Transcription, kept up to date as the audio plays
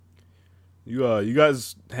You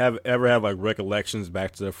guys have like recollections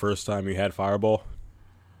back to the first time you had Fireball?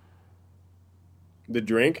 The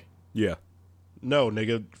drink? Yeah. No,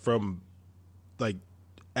 nigga, from like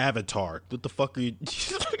Avatar. What the fuck are you?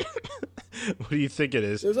 What do you think it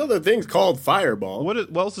is? There's other things called Fireball.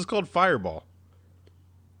 What else is called Fireball?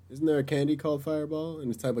 Isn't there a candy called Fireball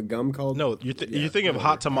and a type of gum called? No, you're thinking of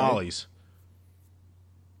hot tamales.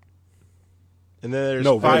 And then there's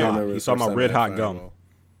No, Red fire. Hot. He's talking about Red Hot gum.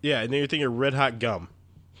 Yeah, and then you're thinking of Red Hot gum.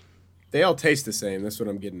 They all taste the same. That's what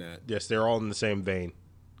I'm getting at. Yes, they're all in the same vein.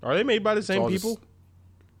 Are they made by the same all people? just-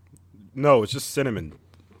 No, it's just cinnamon.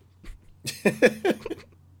 They're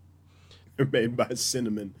made by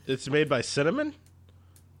cinnamon. It's made by cinnamon?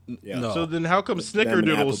 Yeah. No. So then how come Them and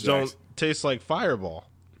Apple Snickerdoodles don't Jacks. taste like Fireball?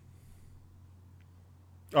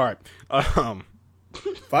 All right.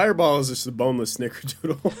 Fireball is just a boneless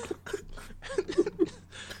snickerdoodle.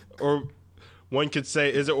 Or one could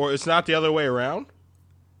say, or it's not the other way around?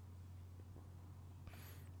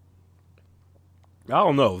 I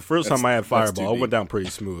don't know. The first time I had that's Fireball, too it went deep. down pretty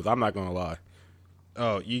smooth. I'm not gonna lie.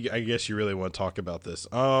 Oh, I guess you really want to talk about this.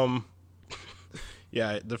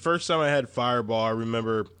 Yeah, the first time I had Fireball, I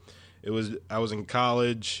remember I was in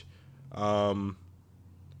college. Our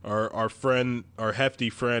hefty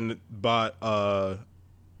friend bought a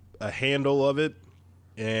handle of it,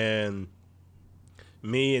 and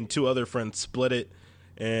me and two other friends split it.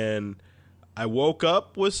 And I woke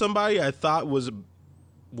up with somebody I thought was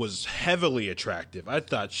heavily attractive. I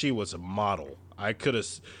thought she was a model. I could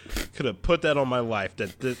have put that on my life.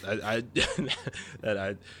 I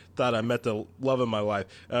thought I met the love of my life.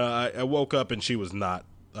 I woke up and she was not.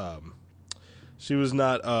 She was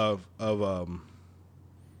not of the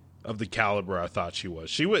caliber I thought she was.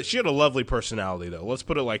 She had a lovely personality, though. Let's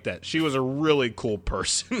put it like that. She was a really cool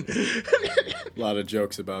person. A lot of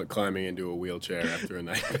jokes about climbing into a wheelchair after a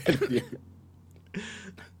night.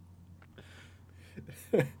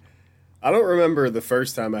 I don't remember the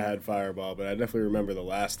first time I had Fireball, but I definitely remember the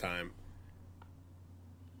last time.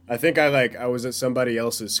 I think I was at somebody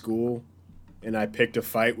else's school, and I picked a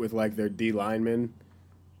fight with like their D lineman,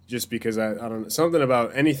 just because I don't know, something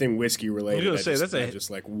about anything whiskey related. I was gonna say, I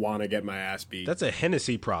just like want to get my ass beat. That's a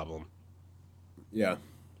Hennessy problem. Yeah. It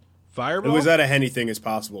Fireball? was at a anything is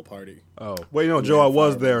possible party. Oh. Wait, no, Joe, I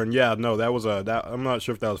was Fireball. there, and yeah, no, that was I'm not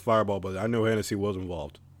sure if that was Fireball, but I knew Hennessy was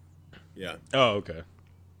involved. Yeah. Oh, okay.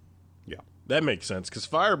 Yeah. That makes sense, because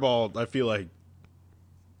Fireball, I feel like...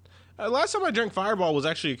 last time I drank Fireball was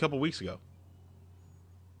actually a couple weeks ago.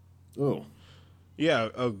 Oh. Yeah,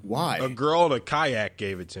 Why? a girl in a kayak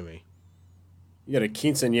gave it to me. You got a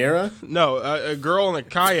quinceañera? No, a girl in a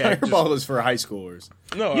kayak. Fireball is for high schoolers.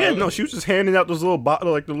 No, she was just handing out those little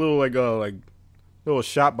bottle, like the little little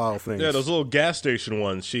shot bottle things. Yeah, those little gas station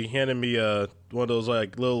ones. She handed me one of those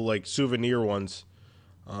little souvenir ones.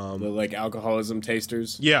 The like alcoholism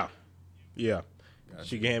tasters. Yeah.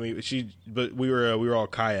 She gave me but we were all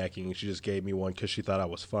kayaking, and she just gave me one because she thought I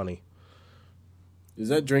was funny. Is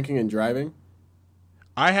that drinking and driving?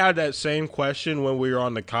 I had that same question when we were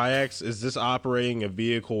on the kayaks. Is this operating a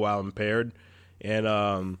vehicle while impaired? And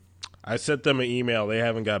I sent them an email. They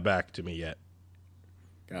haven't got back to me yet.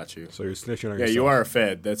 Got you. So you're snitching on Yeah, yourself. you are a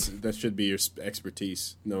Fed. That should be your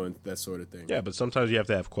expertise, knowing that sort of thing. Yeah, but sometimes you have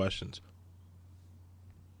to have questions.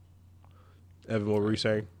 Evan, what were you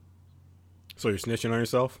saying? So you're snitching on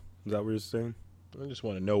yourself? Is that what you're saying? I just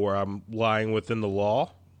want to know where I'm lying within the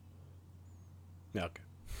law. Yeah, okay.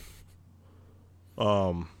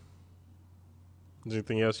 Is there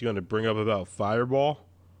anything else you want to bring up about Fireball?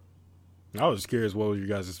 I was just curious, what was your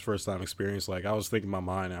guys' first time experience like? I was thinking in my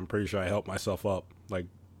mind, I'm pretty sure I helped myself up. Like,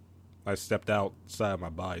 I stepped outside of my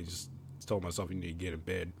body, just told myself you need to get in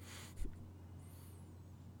bed.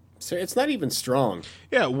 So it's not even strong.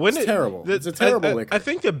 Yeah, It's terrible. It's a terrible liquor. I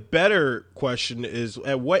think the better question is,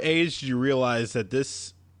 at what age did you realize that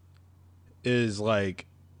this is like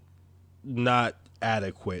not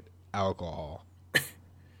adequate alcohol?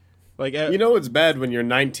 Like, You know it's bad when you're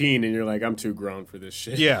 19 and you're like, I'm too grown for this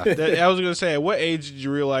shit. yeah, I was gonna say, at what age did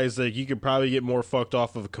you realize that you could probably get more fucked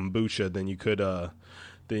off of kombucha than you could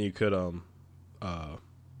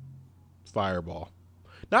Fireball?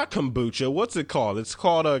 Not kombucha. What's it called? It's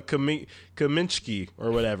called a Kaminsky or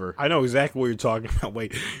whatever. I know exactly what you're talking about.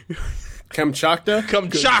 Wait. Kamchatka?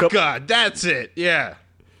 Kamchatka. That's it. Yeah.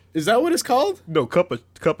 Is that what it's called? No, cup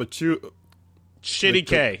of chew. Shitty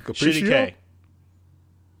K. Capriccio? Shitty K.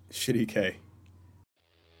 Shitty K.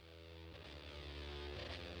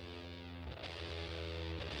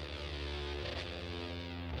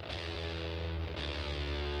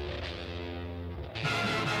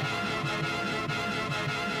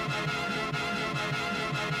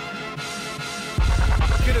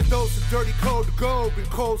 a dose of dirty code to go, been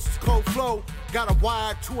cold since cold flow. Got a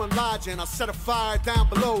wire to enlarge and I'll set a fire down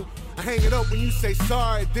below. I hang it up when you say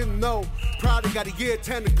sorry, didn't know. Probably got a year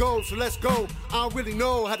 10 to go, so let's go. I don't really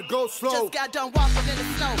know how to go slow. Just got done walking in the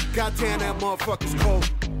snow. Goddamn, that motherfucker's cold.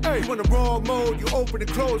 Hey, you in the wrong mode, you open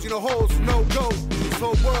and close, you know holes, no go. This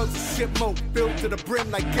whole world's a shit mode, built to the brim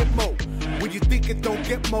like Gitmo. When you think it don't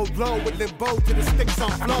get more low, with limbo to the sticks on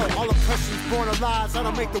flow. All oppression's born of lies, I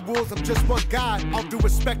don't make the rules, I'm just one guy. All due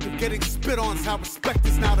respect of getting spit on, how respect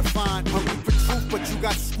is now defined. Hungry for truth, but you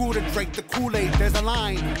got screwed and drank the Kool-Aid. There's a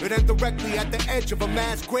line, it ends directly at the edge of a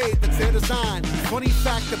mass grave, that's their design. Funny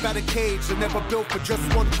fact about a cage, they're never built for just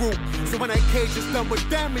one group. So when that cage is done with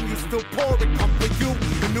them and you still pour it, come for you.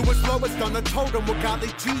 The newest, lowest on the totem, with golly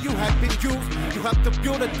G, you have been used. You have to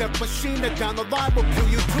build a death machine that down the line will kill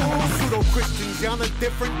you too. Pseudo-Christians, y'all are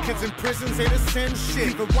different. Kids in prisons ain't a sin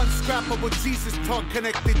shit. Even one scrap of what Jesus taught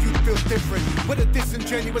connected, you feel different. What a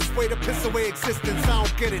disingenuous way to piss away existence, I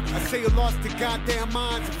don't get it. I say you lost your goddamn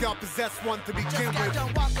minds if y'all possess one to begin with. Just got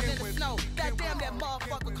done walking in the snow. Goddamn that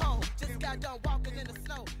motherfucker cold. Just got done walking in the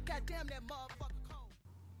snow. Goddamn that motherfucker cold.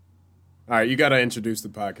 All right, you got to introduce the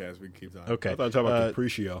podcast. We can keep talking. Okay. I thought you were talking about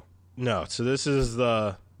Capriccio. No, so this is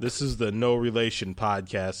the No Relation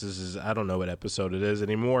podcast. This is, I don't know what episode it is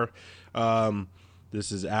anymore.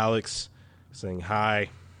 This is Alex saying hi.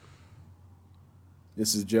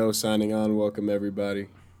 This is Joe signing on. Welcome, everybody.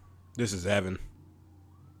 This is Evan.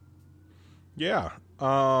 Yeah.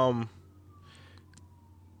 What's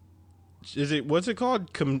it called?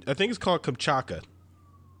 I think it's called Kamchatka.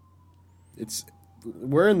 There's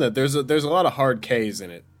a lot of hard K's in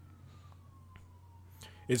it.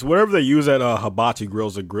 It's whatever they use at hibachi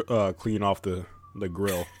grills to clean off the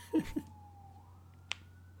grill.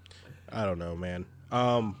 I don't know, man.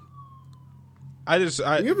 You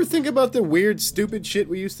ever think about the weird, stupid shit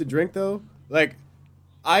we used to drink, though? Like,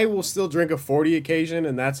 I will still drink a 40 occasion,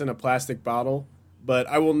 and that's in a plastic bottle. But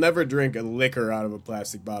I will never drink a liquor out of a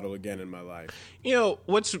plastic bottle again in my life. You know,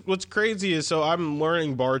 what's crazy is, so I'm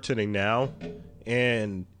learning bartending now,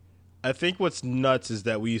 and I think what's nuts is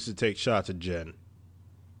that we used to take shots of gin.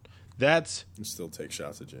 And still take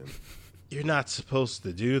shots of gin. You're not supposed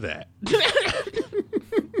to do that.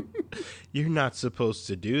 You're not supposed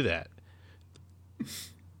to do that.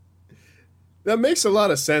 That makes a lot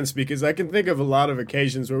of sense because I can think of a lot of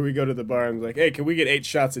occasions where we go to the bar and be like, hey, can we get 8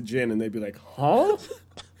 shots of gin? And they'd be like, huh?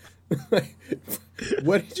 Like,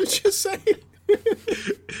 what did you just say?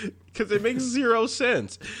 Because it makes zero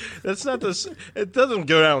sense. That's not it doesn't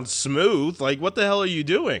go down smooth. Like, what the hell are you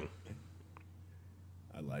doing?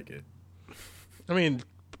 I like it. I mean,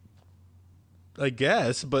 I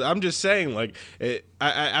guess, but I'm just saying, like,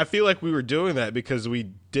 I feel like we were doing that because we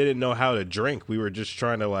didn't know how to drink. We were just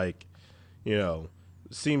trying to, like, you know,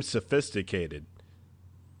 seem sophisticated.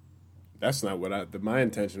 That's not what my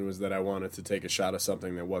intention was that I wanted to take a shot of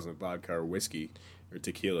something that wasn't vodka or whiskey or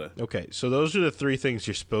tequila. Okay, so those are the 3 things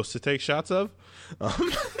you're supposed to take shots of.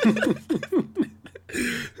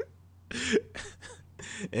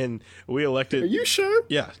 And we elected. Are you sure?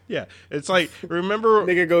 Yeah. It's like, remember,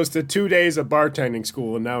 Nigga goes to 2 days of bartending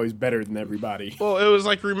school and now he's better than everybody. well, it was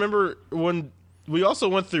like, remember when we also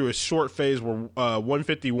went through a short phase where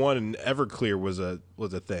 151 and Everclear was a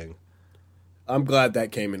thing. I'm glad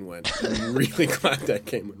that came and went. I'm really glad that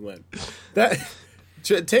came and went.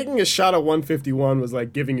 Taking a shot of 151 was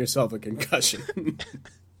like giving yourself a concussion.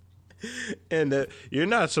 And you're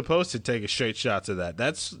not supposed to take a straight shots of that.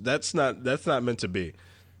 That's not meant to be.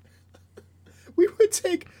 We would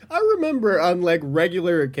take, I remember on like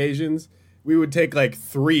regular occasions, we would take like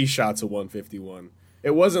 3 shots of 151.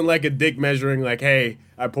 It wasn't like a dick measuring, like, hey,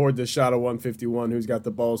 I poured this shot of 151, who's got the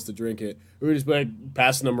balls to drink it? We were just like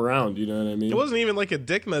passing them around, you know what I mean? It wasn't even like a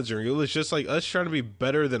dick measuring. It was just like us trying to be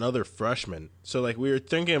better than other freshmen. So like we were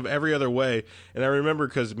thinking of every other way. And I remember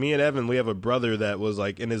because me and Evan, we have a brother that was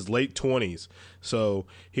like in his late 20s. So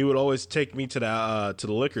he would always take me to the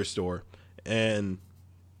liquor store, and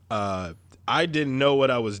I didn't know what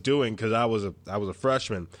I was doing because I was a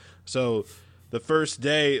freshman. So the first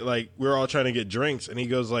day, like, we were all trying to get drinks, and he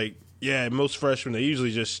goes like, yeah, most freshmen, they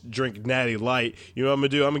usually just drink Natty Light. You know what I'm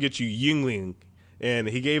going to do? I'm going to get you Yuengling. And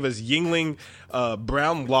he gave us Yuengling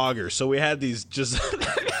brown lager. So we had these just...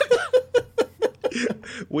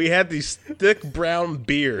 we had these thick brown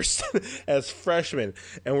beers as freshmen,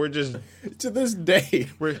 and we're just... To this day,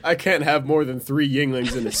 I can't have more than 3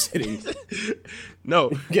 Yuenglings in a sitting.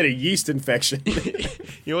 No. Get a yeast infection.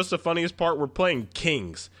 You know what's the funniest part? We're playing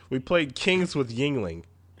Kings. We played Kings with Yuengling.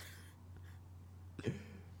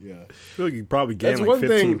 Yeah. I feel like you probably gained That's like one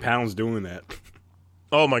 15 thing- pounds doing that.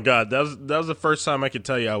 Oh my god, that was the first time I could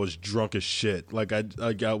tell you I was drunk as shit. Like I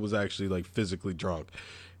was actually like physically drunk,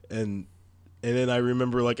 and then I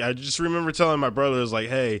remember I just remember telling my brother, I was like,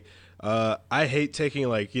 hey, I hate taking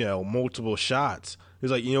multiple shots.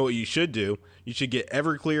 He's like, you know what you should do? You should get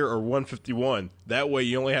Everclear or 151. That way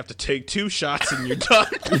you only have to take 2 shots and you're done.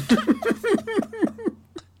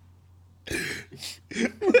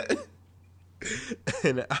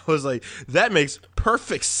 And I was like, that makes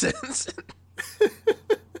perfect sense.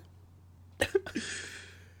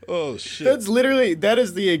 Oh shit. That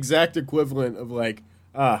is the exact equivalent of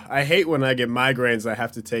I hate when I get migraines. I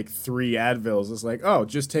have to take 3 Advils. It's like, oh,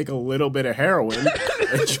 just take a little bit of heroin,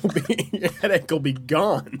 and your headache will be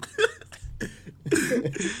gone.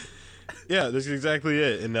 Yeah, that's exactly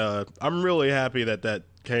it. And I'm really happy that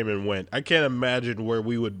came and went. I can't imagine where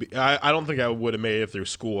we would be. I don't think I would have made it through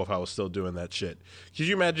school if I was still doing that shit. Could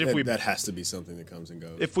you imagine if that has to be something that comes and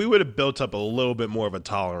goes. If we would have built up a little bit more of a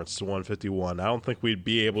tolerance to 151, I don't think we'd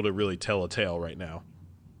be able to really tell a tale right now.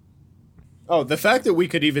 Oh, the fact that we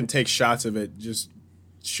could even take shots of it just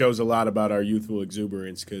shows a lot about our youthful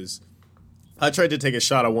exuberance, because I tried to take a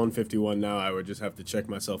shot of 151 now, I would just have to check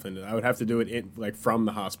myself into it. I would have to do it from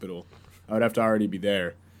the hospital. I would have to already be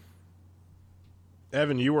there.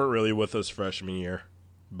 Evan, you weren't really with us freshman year,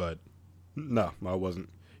 but No, I wasn't.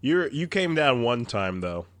 you came down one time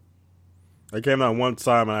though. I came down one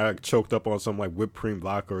time and I choked up on something like whipped cream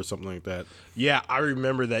vodka or something like that. Yeah, I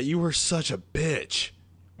remember that. You were such a bitch.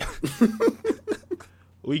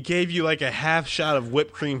 We gave you like a half shot of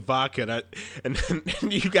whipped cream vodka, and then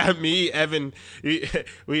you got me, Evan.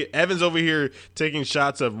 Evan's over here taking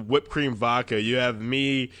shots of whipped cream vodka. You have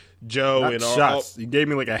me, Joe, Not and shots. You gave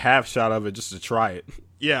me like a half shot of it just to try it.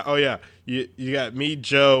 Yeah, oh yeah. You got me,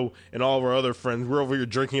 Joe, and all of our other friends. We're over here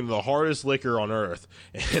drinking the hardest liquor on earth,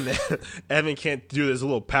 and Evan can't do this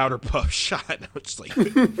little powder puff shot. And I'm just like.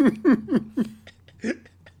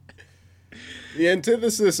 The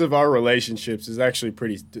antithesis of our relationships is actually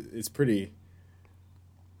pretty.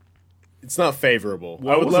 It's not favorable.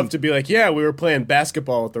 Well, I would love to be like, yeah, we were playing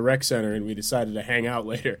basketball at the rec center and we decided to hang out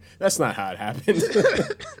later. That's not how it happened.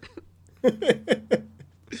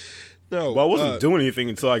 No, Well, I wasn't doing anything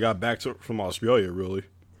until I got back from Australia, really.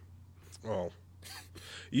 Oh.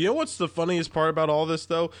 You know what's the funniest part about all this,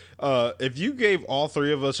 though? If you gave all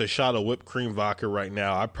 3 of us a shot of whipped cream vodka right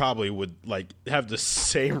now, I probably would have the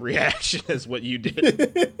same reaction as what you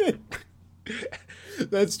did.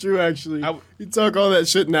 That's true, actually. You talk all that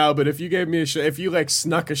shit now, but if you gave me if you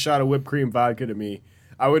snuck a shot of whipped cream vodka to me,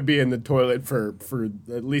 I would be in the toilet for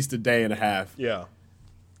at least a day and a half. Yeah,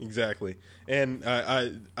 exactly. And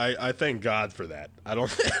I thank God for that. I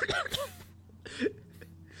don't.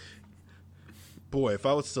 Boy, if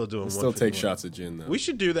I was still doing, Still take shots of gin though. We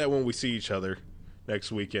should do that when we see each other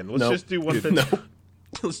next weekend. Let's Nope. just do 150. No.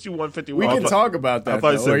 Let's do 151. We can talk about that.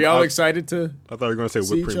 thought you Though. said- Are y'all excited to? I thought you were going to say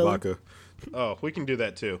See whipped each cream other? vodka. Oh, we can do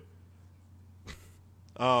that too.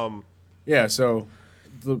 Yeah. So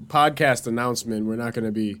the podcast announcement, we're not going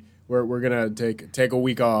to be. We're going to take a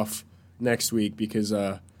week off next week because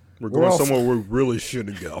We're going all somewhere we really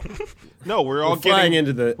shouldn't go. No, we're all flying getting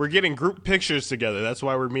into We're getting group pictures together. That's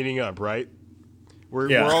why we're meeting up, right?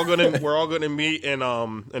 Yeah. We're all gonna meet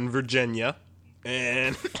in Virginia,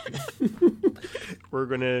 and we're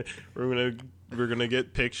gonna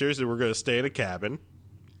get pictures, and we're gonna stay in a cabin.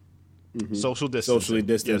 Social distancing. Socially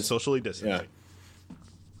distanced. Yeah, socially distancing.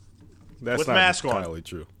 That's With not mask on. entirely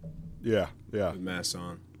true. Yeah. masks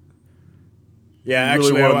on. Yeah, You really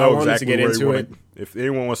actually, wanna I know wanted exactly to get where you into wanna- it. If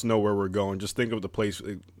anyone wants to know where we're going, just think of the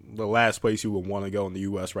last place you would want to go in the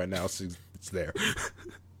U.S. right now. It's there.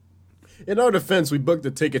 In our defense, we booked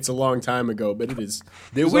the tickets a long time ago, but it was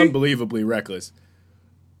we? unbelievably reckless.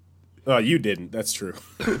 Oh, you didn't. That's true.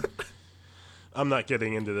 I'm not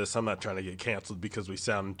getting into this. I'm not trying to get canceled because we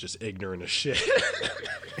sound just ignorant as shit.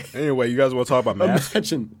 Anyway, you guys want to talk about masks?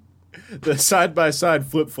 Imagine the side-by-side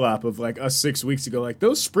flip-flop of us 6 weeks ago.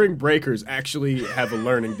 Those spring breakers actually have a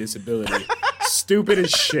learning disability. Stupid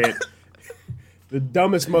as shit. The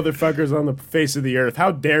dumbest motherfuckers on the face of the earth.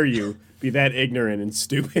 How dare you be that ignorant and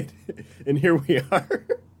stupid? And here we are.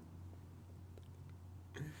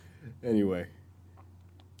 Anyway.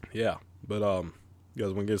 Yeah, but you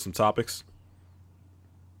guys want to get some topics?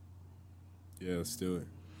 Yeah, let's do it.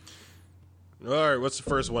 All right, what's the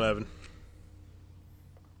first one, Evan?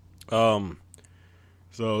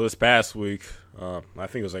 So this past week, I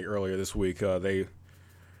think it was earlier this week, the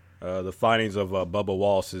findings of Bubba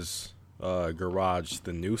Wallace's garage,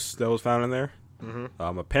 the noose that was found in there.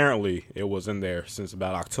 Mm-hmm. Apparently, it was in there since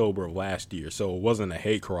about October of last year, so it wasn't a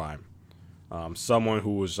hate crime. Someone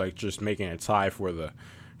who was just making a tie for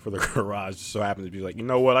for the garage. Just so happens to be like, you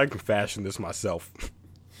know what? I can fashion this myself.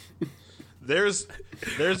 There's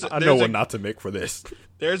I know what not to make for this.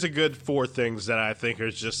 There's a good 4 things that I think are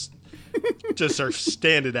just are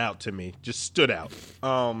standing out to me. Just stood out.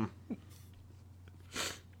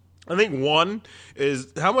 I think one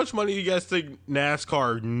is, how much money do you guys think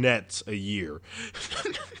NASCAR nets a year?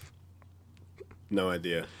 No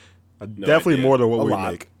idea. Definitely idea. more than what A we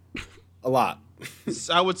lot. make. A lot.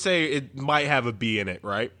 I would say it might have a B in it,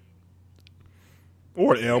 right?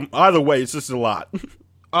 Or an M. Either way, it's just a lot.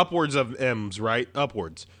 Upwards of M's, right?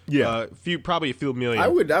 Upwards. Yeah. Probably a few million. I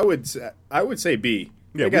would say B.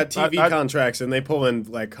 Yeah, They got TV I- contracts and they pull in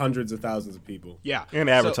like hundreds of thousands of people. Yeah. And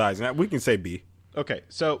So- advertising. We can say B. okay,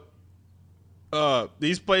 so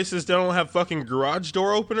these places don't have fucking garage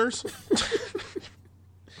door openers?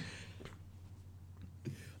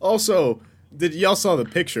 Also, y'all saw the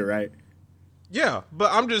picture, right? Yeah,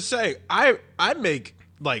 but I'm just saying, I make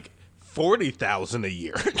like 40,000 a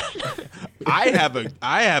year. I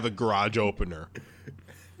have a garage opener.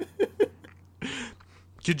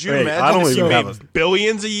 Could you Hey, imagine I don't if you even made have a-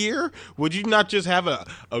 billions a year? Would you not just have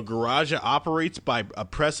a garage that operates by a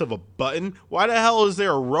press of a button? Why the hell is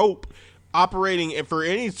there a rope operating for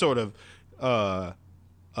any sort of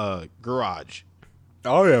garage? I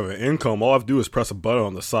don't have an income. All I have to do is press a button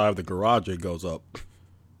on the side of the garage. It goes up.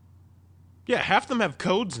 Yeah, half them have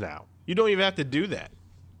codes now. You don't even have to do that.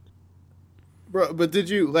 Bro, but did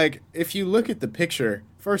you, like, if you look at the picture,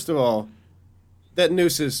 first of all, that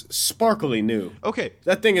noose is sparkly new. Okay,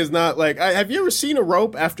 That thing is not like, have you ever seen a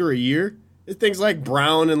rope after a year? This thing's like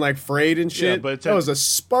brown and like frayed and shit. Yeah, but it's that was a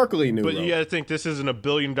sparkly new but rope. you got to think this isn't $1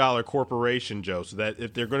 billion corporation, Joe. So that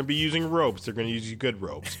if they're going to be using ropes, they're going to use good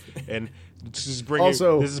ropes. And this is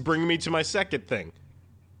bringing me to my second thing.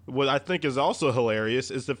 What I think is also hilarious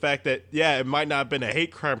is the fact that, yeah, it might not have been a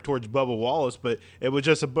hate crime towards Bubba Wallace, but it was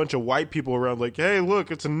just a bunch of white people around like, hey, look,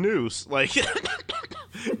 it's a noose. Like,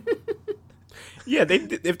 Yeah,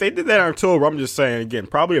 if they did that in October, I'm just saying, again,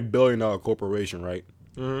 probably $1 billion corporation, right?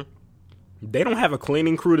 Mm-hmm. They don't have a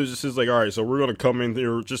cleaning crew that just is like, all right, so we're going to come in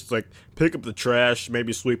here, just like pick up the trash,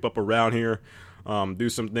 maybe sweep up around here, do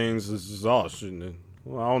some things. This is all.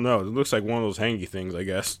 Well, I don't know. It looks like one of those hangy things, I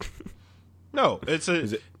guess. no, it's a.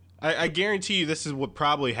 Is it- I guarantee you this is what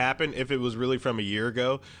probably happened if it was really from a year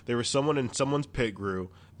ago. There was someone in someone's pit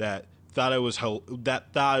crew that thought it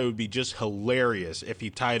would be just hilarious if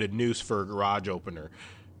he tied a noose for a garage opener.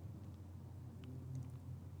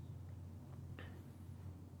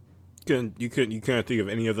 You couldn't think of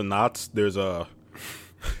any of the knots. There's a.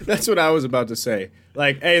 That's what I was about to say.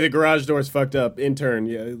 Like, hey, the garage door's fucked up. Intern,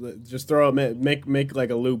 yeah, just throw it, make like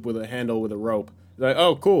a loop with a handle with a rope. Like,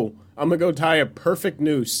 oh, cool. I'm gonna go tie a perfect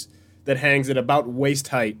noose that hangs at about waist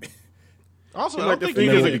height. Also, I Like, don't think that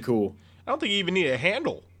you would need be cool. I don't think you even need a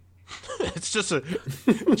handle. It's just a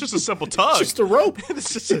simple tug. Just a rope.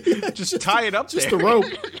 It's just tie it up Just there. a rope.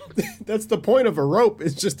 That's the point of a rope.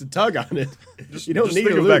 It's just a tug on it. You don't Just need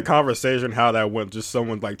think a of loop. that conversation, how that went. Just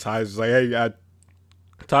someone like ties, like, hey, I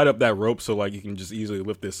tied up that rope so like you can just easily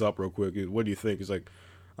lift this up real quick. What do you think? He's like,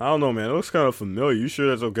 I don't know, man. It looks kind of familiar. You sure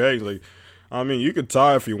that's okay? He's like, I mean, you could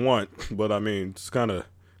tie if you want, but I mean, it's kind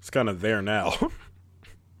of there now.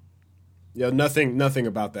 Yeah, nothing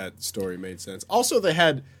about that story made sense. Also,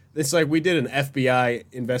 it's like we did an FBI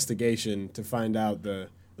investigation to find out the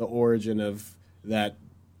origin of that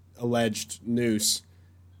alleged noose.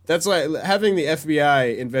 That's like having the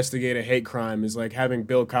FBI investigate a hate crime is like having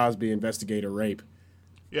Bill Cosby investigate a rape.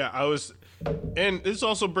 Yeah, and this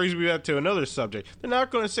also brings me back to another subject. They're not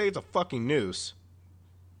going to say it's a fucking noose.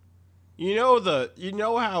 You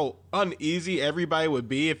know how uneasy everybody would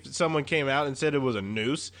be if someone came out and said it was a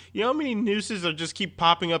noose? You know how many nooses are just keep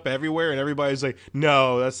popping up everywhere and everybody's like,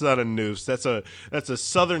 "No, that's not a noose. That's a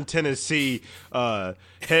Southern Tennessee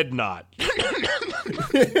head knot."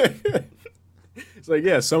 It's like,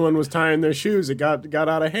 yeah, someone was tying their shoes. It got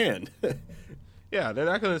out of hand. Yeah, they're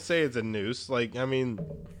not going to say it's a noose. Like, I mean,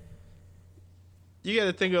 you got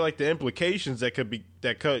to think of like the implications that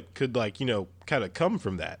could like, you know, kind of come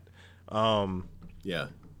from that. Yeah.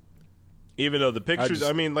 Even though the pictures,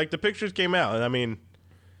 the pictures came out, and I mean,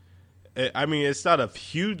 it's not a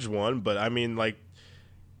huge one, but I mean, like,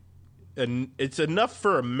 it's enough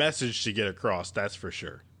for a message to get across. That's for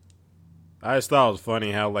sure. I just thought it was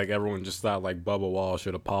funny how like everyone just thought like Bubba Wall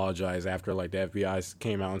should apologize after like the FBI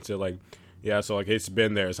came out and said like, yeah, so like it's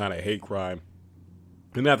been there, it's not a hate crime.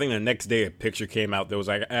 And then I think the next day a picture came out that was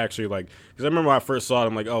like actually like, because I remember when I first saw it,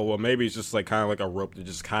 I'm like, oh well, maybe it's just like kind of like a rope that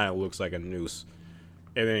just kind of looks like a noose.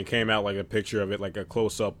 And then it came out like a picture of it, like a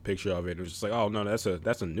close up picture of it. It was just like, oh no, that's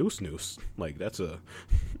a noose. Like that's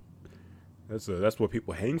That's what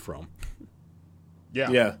people hang from.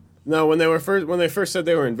 Yeah. No, when they first said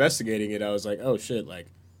they were investigating it, I was like, oh shit, like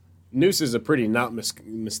noose is a pretty not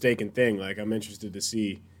mistaken thing. Like I'm interested to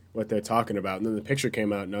see what they're talking about. And then the picture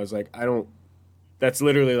came out, and I was like, that's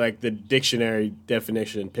literally like the dictionary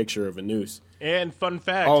definition picture of a noose. And fun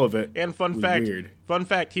fact, all of it. And fun was fact, weird. fun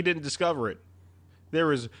fact, he didn't discover it. There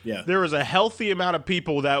was Yeah. there was a healthy amount of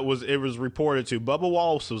people it was reported to. Bubba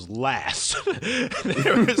Wallace was last.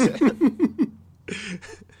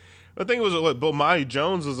 I think it was Bill Monty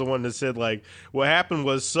Jones was the one that said, like, what happened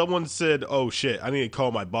was someone said, oh shit, I need to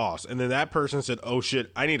call my boss, and then that person said, oh shit,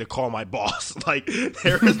 I need to call my boss. Like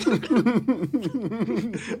there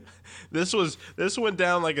was this went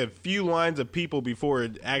down like a few lines of people before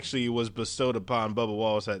it actually was bestowed upon Bubba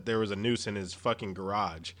Wallace that there was a noose in his fucking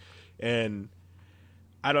garage. And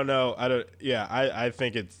I don't know. I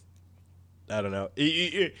think it's, I don't know.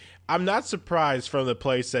 I'm not surprised from the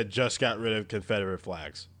place that just got rid of Confederate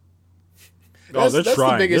flags. That's they're the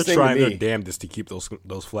trying. biggest They're thing to trying their me. damnedest to keep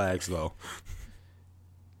those flags, though.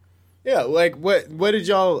 Yeah, like what did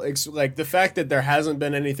y'all like? The fact that there hasn't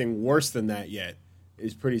been anything worse than that yet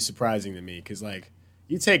is pretty surprising to me. Because like,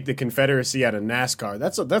 you take the Confederacy out of NASCAR,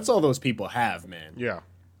 that's all those people have, man. Yeah.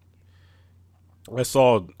 I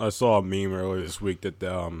saw a meme earlier this week that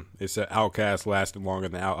it said Outcast lasted longer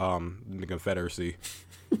than the Confederacy.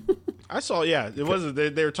 I saw, yeah. It was they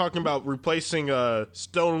were talking about replacing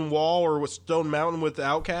Stonewall or Stone Mountain with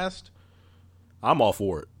Outcast. I'm all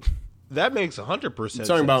for it. That makes 100% sense.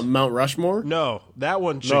 Talking about Mount Rushmore? No, that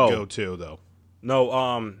one should No. go too, though.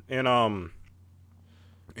 No,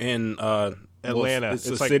 in Atlanta. it's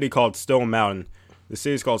It's a like- city called Stone Mountain. The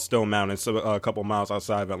city's called Stone Mountain. It's a couple miles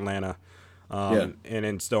outside of Atlanta. And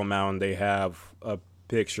in Stone Mountain, they have a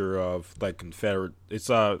picture of like Confederate. It's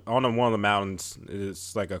on one of the mountains.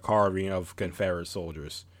 It's like a carving of Confederate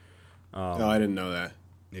soldiers. Oh, I didn't know that.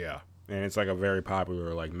 Yeah, and it's like a very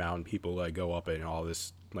popular like mountain. People like go up it and all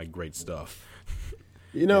this like great stuff.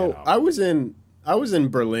 You know, Yeah. I was in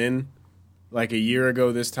Berlin like a year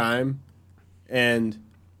ago this time, and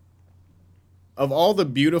of all the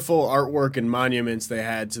beautiful artwork and monuments they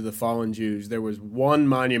had to the fallen Jews, there was one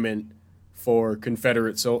monument for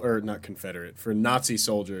for Nazi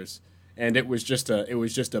soldiers, and it was just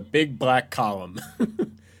a big black column.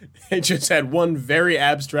 It just had one very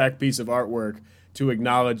abstract piece of artwork to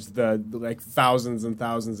acknowledge the like thousands and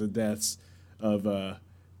thousands of deaths of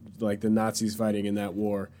like the Nazis fighting in that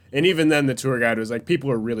war. And even then, the tour guide was like, "People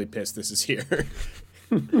are really pissed this is here."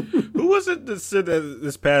 Who was it that said that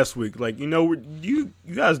this past week? Like, you know, you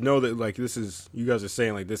guys know that like this is, you guys are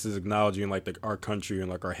saying like this is acknowledging like our country and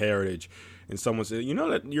like our heritage, and someone said, you know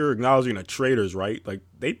that you're acknowledging the traitors, right? Like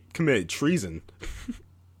they committed treason.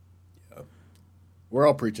 We're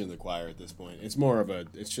all preaching to the choir at this point.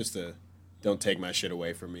 It's just a don't take my shit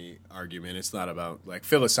away from me argument. It's not about, like,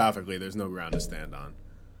 philosophically, there's no ground to stand on.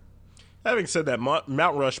 Having said that, Mount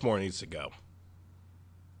Rushmore needs to go.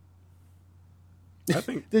 I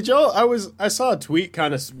think Did y'all, I saw a tweet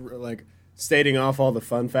kind of like stating off all the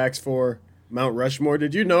fun facts for Mount Rushmore.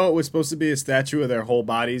 Did you know it was supposed to be a statue of their whole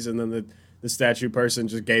bodies, and then the statue person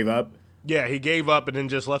just gave up? Yeah, he gave up and then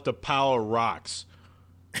just left a pile of rocks.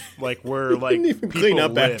 Like where like didn't even people clean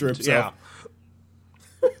up lived. after himself.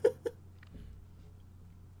 Yeah.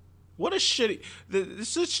 What a shitty,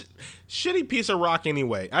 this is shitty piece of rock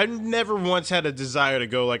anyway. I never once had a desire to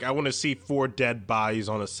go like I want to see 4 dead bodies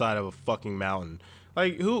on the side of a fucking mountain.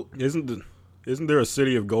 Like who? isn't there a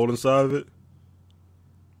city of gold inside of it?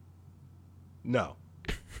 No.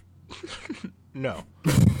 No.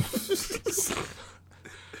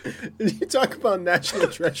 Did you talk about National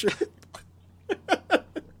Treasure?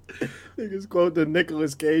 Niggas quote the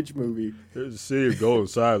Nicolas Cage movie. There's a city of gold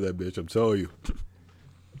inside of that bitch. I'm telling you.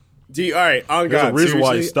 All right, on There's God, a reason why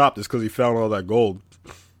he seriously, stopped. Is because he found all that gold.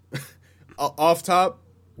 off top,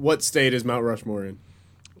 what state is Mount Rushmore in?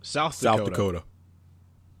 South South Dakota.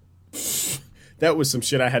 That was some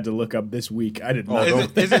shit I had to look up this week. I did not know.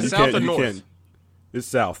 Is it You south can't- or you north? can't- It's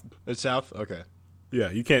south. It's south. Okay. Yeah,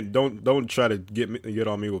 you can't. Don't try to get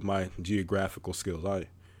on me with my geographical skills. I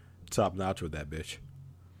top notch with that bitch.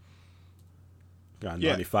 Got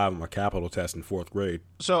Yeah. 95 on my capital test in 4th grade.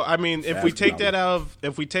 So I mean, if Fast we take problem.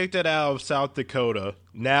 that out of South Dakota,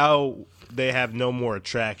 now they have no more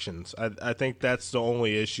attractions. I think that's the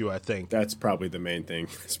only issue. I think. That's probably the main thing.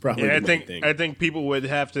 It's probably And the main thing. I think people would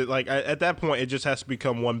have to like at that point. It just has to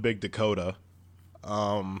become one big Dakota.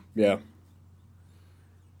 Yeah.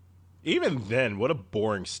 Even then, what a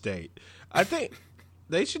boring state. I think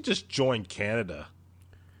they should just join Canada.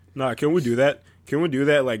 Nah, can we do that? Can we do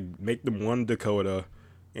that? Like, make them one Dakota,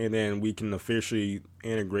 and then we can officially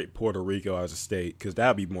integrate Puerto Rico as a state, because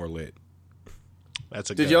that'd be more lit. That's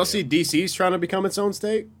a. Did good y'all idea. see DC's trying to become its own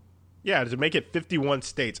state? Yeah, to make it 51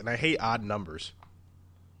 states, and I hate odd numbers.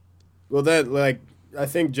 Well, that I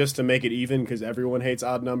think just to make it even, because everyone hates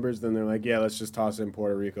odd numbers, then they're like, yeah, let's just toss in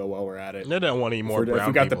Puerto Rico while we're at it. They don't want any more If brown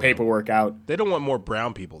we got the people, though. paperwork out. They don't want more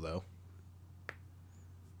brown people, though.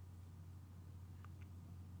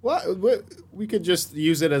 What we could just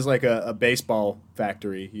use it as like a baseball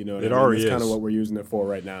factory, you know? What It I mean? already That's kind of is. what we're using it for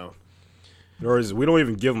right now. Or is we don't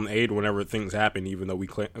even give them aid whenever things happen, even though we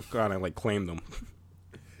kind of like claim them.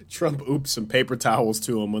 Trump ooped some paper towels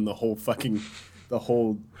to him when the whole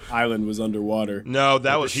island was underwater. No,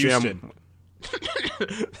 that was the sham- Houston.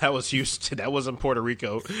 That was Houston. That wasn't Puerto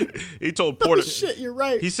Rico. He told Oh, Puerto. shit, you're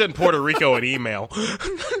right. He sent Puerto Rico an email.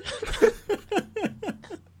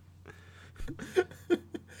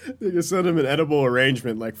 They can send him an edible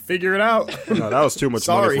arrangement, like, figure it out. No, that was too much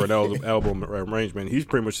Sorry. money for an album arrangement. He's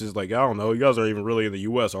pretty much just like, I don't know, you guys aren't even really in the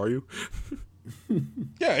U.S., are you?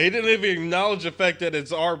 Yeah, he didn't even acknowledge the fact that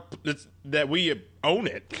it's that we own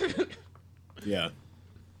it. Yeah.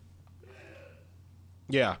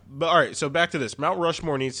 Yeah, but all right. So back to this. Mount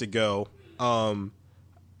Rushmore needs to go.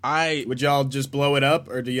 Would y'all just blow it up,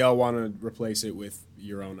 or do y'all want to replace it with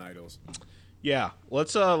your own idols?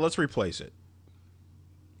 Let's replace it.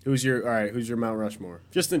 Who's your Mount Rushmore?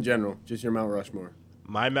 Just in general, just your Mount Rushmore.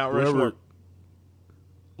 My Mount Whoever Rushmore.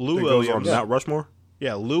 Lou That goes on Williams. Mount Rushmore?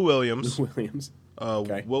 Yeah, Lou Williams. Williams.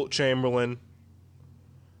 Okay. Wilt Chamberlain.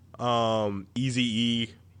 Eazy-E.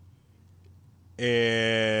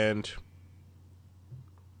 And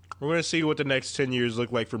we're going to see what the next 10 years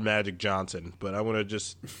look like for Magic Johnson. But I want to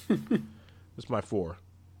just... That's my 4.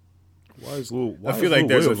 Why is Lou? I feel like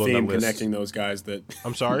there's a Williams on theme that list? connecting those guys that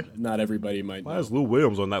I'm sorry? not everybody might Why know. is Lou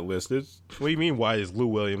Williams on that list? What do you mean, why is Lou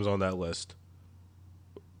Williams on that list?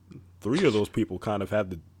 3 of those people kind of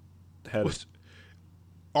had.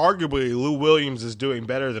 Arguably, Lou Williams is doing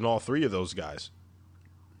better than all 3 of those guys.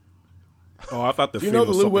 Oh, I thought the. Do you know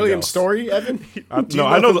the Lou Williams story, Evan? Do you I the Lou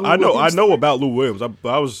know Williams story? about Lou Williams.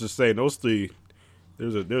 I was just saying those 3.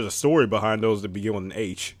 There's a story behind those that begin with an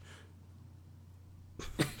H.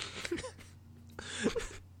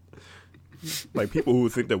 Like people who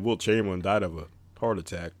think that Wilt Chamberlain died of a heart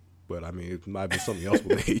attack, but I mean it might be something else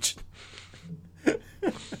with an H.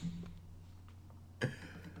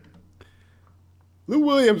 Lou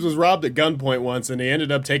Williams was robbed at gunpoint once, and he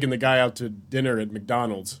ended up taking the guy out to dinner at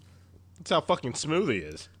McDonald's. That's how fucking smooth he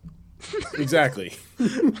is. Exactly.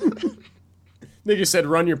 Nigga said,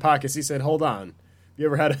 "Run your pockets." He said, "Hold on. You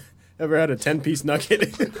ever had a 10-piece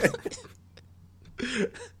nugget?"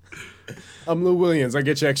 I'm Lou Williams. I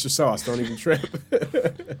get you extra sauce. Don't even trip.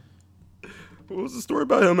 What was the story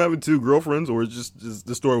about him having 2 girlfriends, or just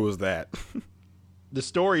the story was that? The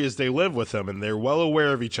story is they live with him, and they're well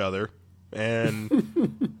aware of each other, and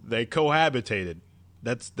they cohabitated.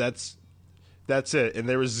 That's it, and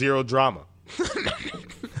there was 0 drama.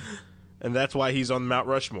 And that's why he's on Mount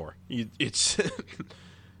Rushmore. It's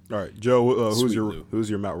All right, Joe. Sweet Lou. Who's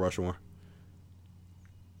your Mount Rushmore?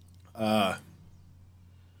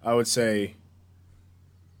 I would say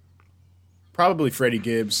probably Freddie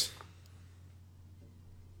Gibbs.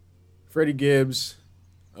 Derek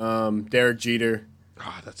Jeter.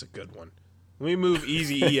 that's a good one. Let me move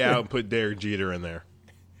Eazy-E out and put Derek Jeter in there.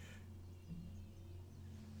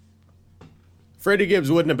 Freddie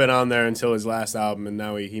Gibbs wouldn't have been on there until his last album, and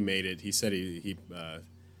now he made it. He said he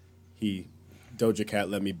Doja Cat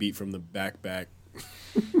let me beat from the back,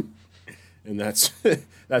 and that's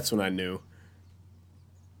when I knew.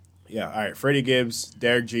 Yeah, all right. Freddie Gibbs,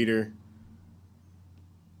 Derek Jeter.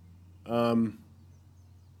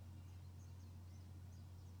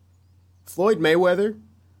 Floyd Mayweather.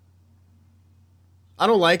 I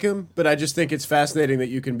don't like him, but I just think it's fascinating that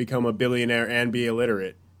you can become a billionaire and be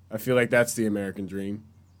illiterate. I feel like that's the American dream.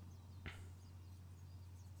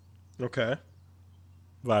 Okay.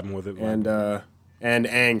 Vibing with it. And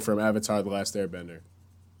Aang from Avatar: The Last Airbender.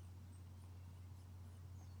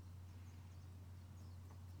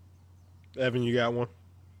 Evan, you got one?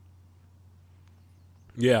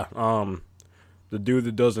 Yeah, the dude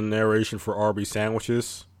that does the narration for Arby's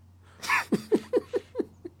sandwiches.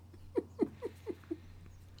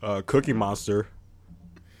 Cookie Monster.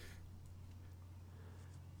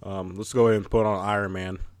 Let's go ahead and put on Iron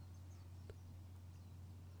Man.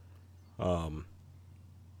 And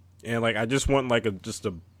like I just want like a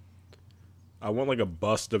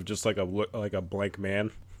bust of just like a blank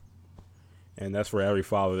man. And that's for every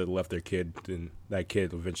father that left their kid, and that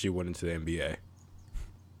kid eventually went into the NBA.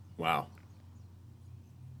 Wow.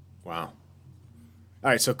 All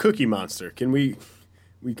right, so Cookie Monster. Can we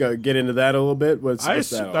We gotta get into that a little bit. What's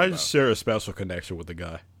that all I about? share a special connection with the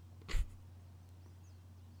guy.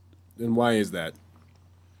 And why is that?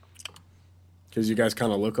 Because you guys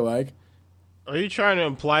kind of look alike? Are you trying to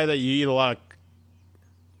imply that you eat a lot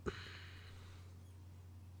of...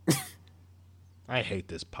 I hate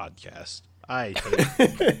this podcast. I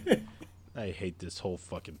hate this whole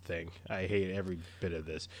fucking thing. I hate every bit of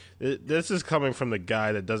this. This is coming from the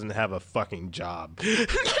guy that doesn't have a fucking job.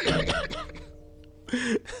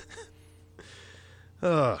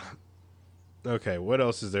 Okay, what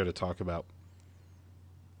else is there to talk about?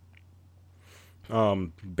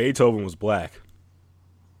 Beethoven was black.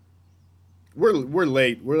 We're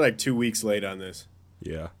late. We're like 2 weeks late on this.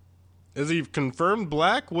 Yeah. Is he confirmed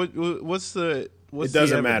black? What's the It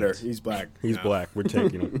doesn't matter. evidence? He's black. He's No. black. We're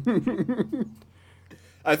taking him.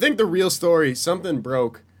 I think the real story, something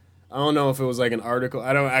broke. I don't know if it was like an article.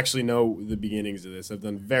 I don't actually know the beginnings of this. I've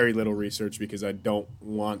done very little research because I don't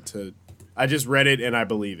want to. I just read it and I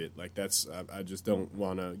believe it. Like that's. I just don't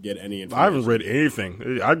want to get any information. I haven't read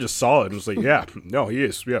anything. I just saw it and was like, yeah, no, he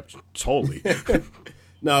is. Yeah, totally.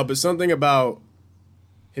 No, but something about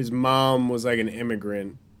his mom was like an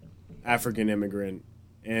immigrant, African immigrant,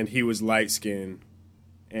 and he was light skinned.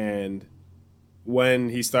 And when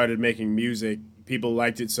he started making music, people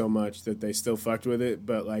liked it so much that they still fucked with it,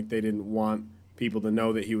 but like they didn't want people to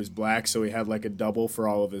know that he was black, so he had like a double for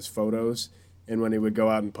all of his photos. And when he would go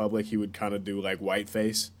out in public, he would kind of do like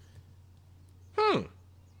whiteface.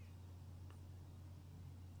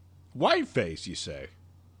 Whiteface, you say?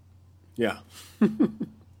 Yeah.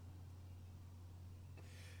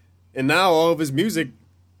 And now all of his music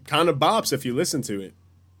kind of bops if you listen to it.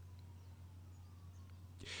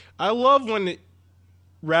 I love when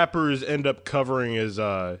rappers end up covering his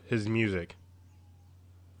music.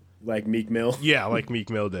 Like Meek Mill. Yeah, like Meek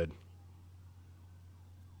Mill did.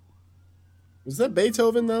 Was that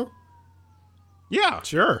Beethoven though? Yeah.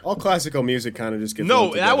 Sure. All classical music kind of just gets No,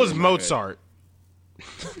 lumped that together was in my head. Mozart.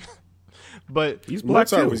 But He's black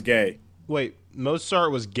Mozart too. was gay. wait,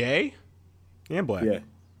 Mozart was gay? And black. Yeah.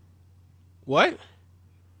 What?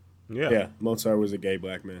 Yeah, Mozart was a gay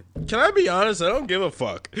black man. Can I be honest? I don't give a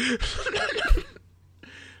fuck.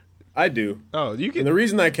 I do. Oh, you And can. the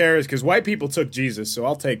reason I care is because white people took Jesus, so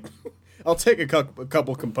I'll take a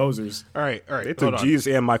couple composers. All right. They Hold took on.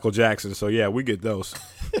 Jesus and Michael Jackson, so yeah, we get those.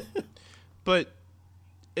 But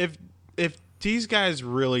if these guys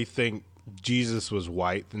really think Jesus was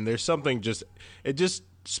white, then there's something it just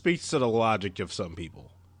speaks to the logic of some people.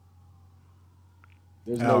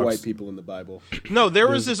 There's no Alex. white people in the Bible. No, there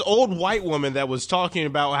was this old white woman that was talking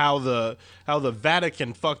about how the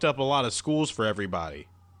Vatican fucked up a lot of schools for everybody.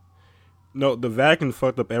 No, the Vatican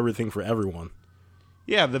fucked up everything for everyone.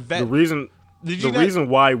 Yeah, The reason Did you the not- reason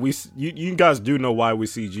why you guys do know why we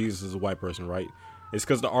see Jesus as a white person, right? It's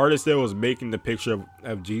because the artist that was making the picture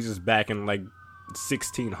of Jesus back in like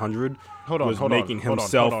 1600 was making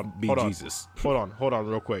himself be Jesus. Hold on,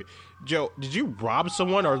 real quick. Joe, did you rob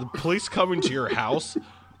someone? Are the police coming to your house?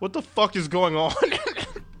 What the fuck is going on?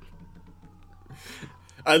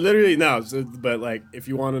 I literally no, but like if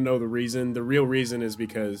you want to know the real reason is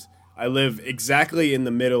because I live exactly in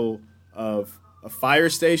the middle of a fire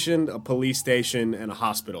station, a police station, and a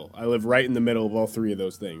hospital. I live right in the middle of all three of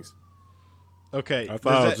those things. Okay. I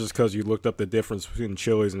thought it was just because you looked up the difference between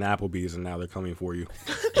Chili's and Applebee's, and now they're coming for you.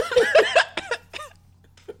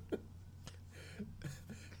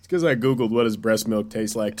 It's because I googled what does breast milk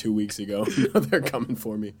taste like 2 weeks ago. Now they're coming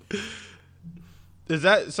for me. Is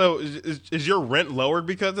that so? Is your rent lowered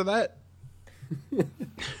because of that?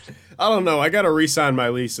 I don't know. I got to re-sign my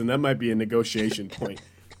lease, and that might be a negotiation point.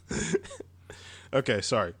 Okay,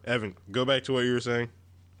 sorry, Evan. Go back to what you were saying.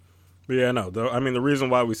 But yeah, no. The reason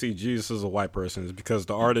why we see Jesus as a white person is because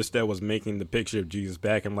the artist that was making the picture of Jesus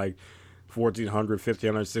back in like 1400,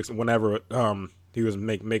 1500, 1600, whenever he was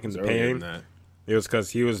making the Earlier painting, than that. it was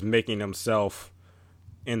because he was making himself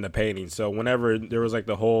in the painting. So whenever there was like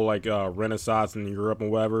the whole like Renaissance in Europe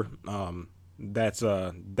and whatever, that's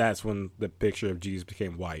when the picture of Jesus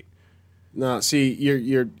became white. No, see,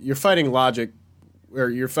 you're fighting logic, or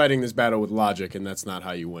you're fighting this battle with logic, and that's not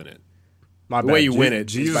how you win it. My The bad. way you win it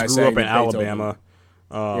is Jesus by grew saying up in that Beethoven- Alabama.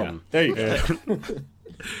 Yeah, there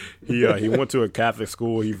you go. He went to a Catholic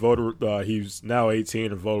school. He voted. He's now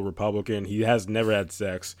 18 and voted Republican. He has never had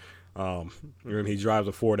sex. And he drives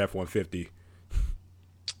a Ford F-150.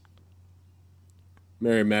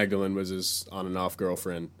 Mary Magdalene was his on and off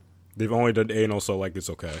girlfriend. They've only done anal, so like it's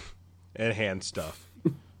okay. And hand stuff.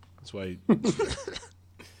 That's why.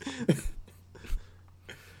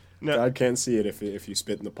 No. God can't see it if you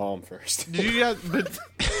spit in the palm first. Did you guys? But,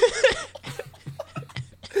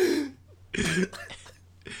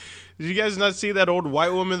 Did you guys not see that old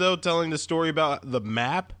white woman, though, telling the story about the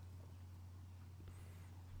map?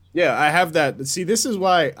 Yeah, I have that. See, this is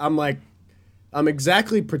why I'm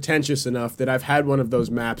exactly pretentious enough that I've had one of those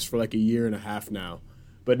maps for like a year and a half now.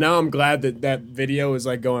 But now I'm glad that that video is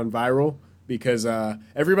like going viral because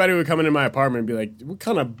everybody would come into my apartment and be like, what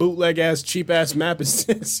kind of bootleg ass, cheap ass map is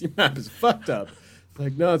this? Your map is fucked up.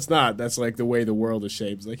 Like, no, it's not. That's like the way the world is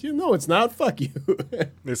shaped. It's like, no, it's not. Fuck you.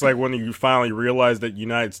 It's like when you finally realize that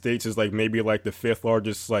United States is like maybe like the 5th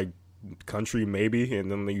largest like country, maybe, and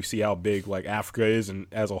then you see how big like Africa is and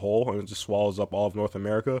as a whole, and it just swallows up all of North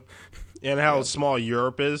America. And how small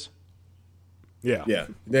Europe is. Yeah. Yeah.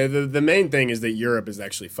 The main thing is that Europe is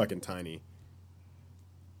actually fucking tiny.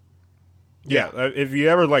 Yeah. If you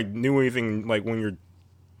ever like knew anything like when you're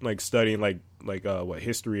like studying like what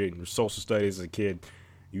history and social studies as a kid,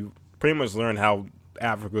 you pretty much learn how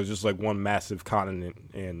Africa is just like one massive continent,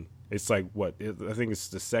 and it's like I think it's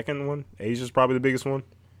the second one. Asia's probably the biggest one.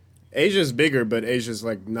 Asia's bigger, but Asia's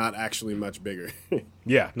like not actually much bigger.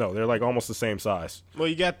 Yeah, no, they're like almost the same size. Well,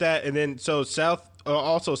 you got that, and then so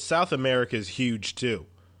South America is huge too,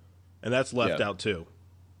 and that's left out too.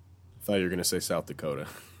 I thought you were gonna say South Dakota.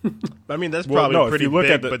 I mean, that's Well, probably no, if pretty you look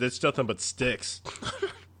big, at but it's nothing but sticks.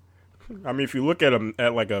 I mean, if you look at them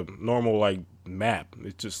at like a normal like map,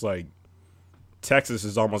 it's just like Texas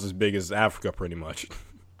is almost as big as Africa, pretty much.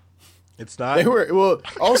 It's not. They were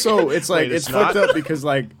also it's like Wait, it's it's fucked not? up because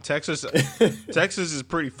like Texas is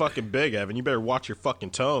pretty fucking big, Evan. You better watch your fucking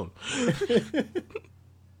tone.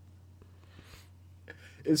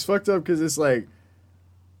 it's fucked up because it's like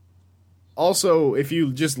also if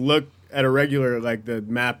you just look at a regular like the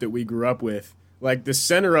map that we grew up with, like the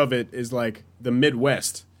center of it is like the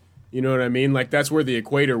Midwest. You know what I mean? Like that's where the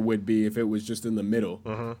equator would be if it was just in the middle.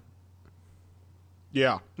 Mm-hmm.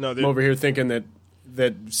 Yeah, no, I'm over here thinking that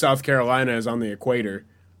South Carolina is on the equator.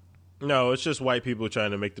 no, it's just white people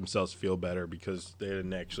trying to make themselves feel better because they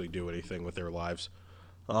didn't actually do anything with their lives.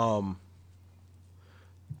 You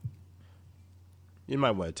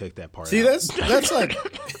might want to take that part. See, out. that's like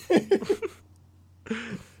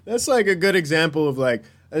that's like a good example of like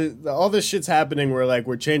all this shit's happening where like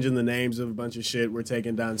we're changing the names of a bunch of shit, we're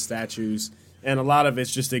taking down statues, and a lot of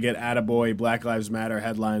it's just to get attaboy Black Lives Matter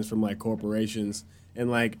headlines from like corporations, and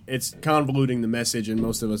like it's convoluting the message, and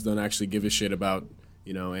most of us don't actually give a shit about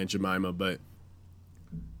Aunt Jemima, but.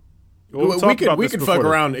 Well, we could fuck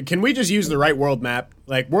around. Can we just use the right world map?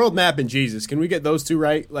 Like world map and Jesus. Can we get those two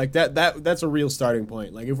right? Like that's a real starting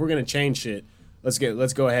point. Like if we're gonna change shit, let's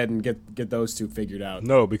go ahead and get those two figured out.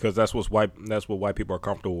 No, because that's what white people are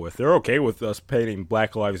comfortable with. They're okay with us painting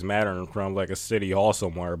Black Lives Matter in front of like a city hall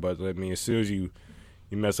somewhere, but I mean, as soon as you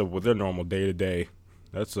mess up with their normal day to day,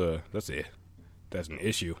 that's an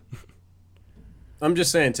issue. I'm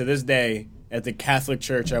just saying, to this day, at the Catholic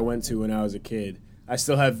church I went to when I was a kid, I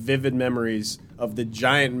still have vivid memories of the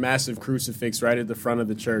giant, massive crucifix right at the front of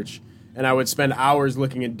the church. And I would spend hours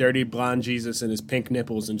looking at dirty blonde Jesus and his pink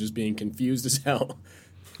nipples and just being confused as hell.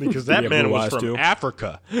 because that Yeah, man blue was eyes, from too.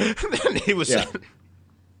 Africa. He was. Yeah.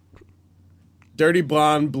 Dirty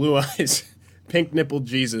blonde, blue eyes, pink nipple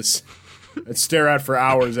Jesus. I'd stare at for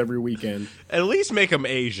hours every weekend. At least make him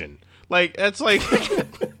Asian. Like that's like.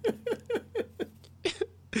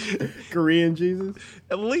 Korean Jesus?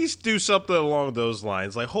 At least do something along those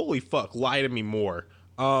lines. Like, holy fuck, lie to me more.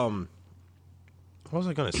 What was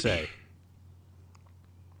I gonna say?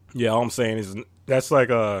 Yeah, all I'm saying is that's like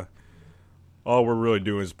all we're really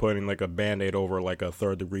doing is putting like a Band-Aid over like a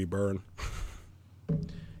 3rd-degree burn.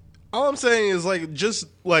 All I'm saying is like, just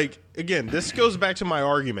like, again, this goes back to my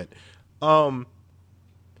argument. Them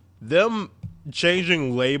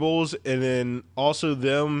changing labels and then also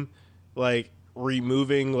them like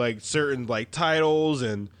removing like certain like titles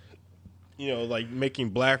and like making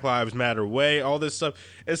Black Lives Matter way, all this stuff.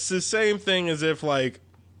 It's the same thing as if like,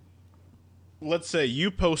 let's say you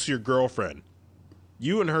post your girlfriend,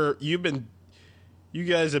 you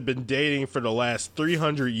guys have been dating for the last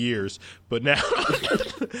 300 years, but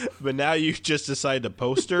now you just decide to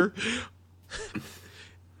post her.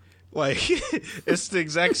 Like, it's the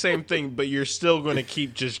exact same thing, but you're still going to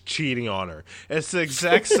keep just cheating on her. It's the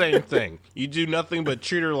exact same thing. You do nothing but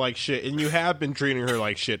treat her like shit, and you have been treating her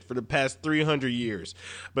like shit for the past 300 years.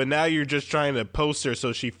 But now you're just trying to post her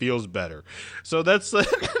so she feels better. So it's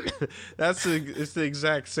the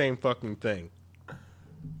exact same fucking thing.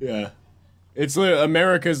 Yeah. It's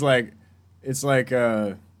America's like, it's like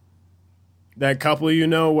that couple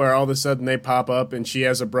where all of a sudden they pop up and she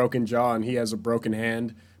has a broken jaw and he has a broken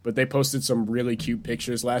hand. But they posted some really cute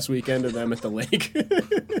pictures last weekend of them at the lake.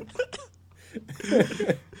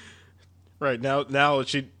 Right now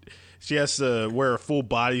she has to wear a full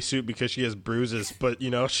bodysuit because she has bruises, but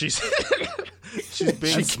she's she's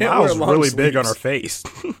being She She can't wear smiles long really big on her sleeves.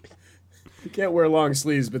 face. You can't wear long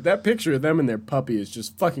sleeves, but that picture of them and their puppy is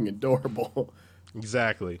just fucking adorable.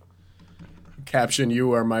 exactly. Caption,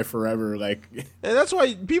 "You are my forever." Like, And that's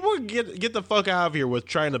why people get the fuck out of here with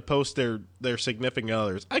trying to post their significant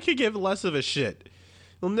others. I could give less of a shit.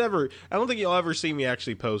 I don't think you'll ever see me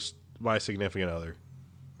actually post my significant other.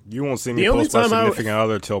 You won't see me The only post my time significant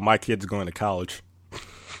other till my kid's going to college.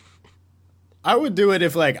 I would do it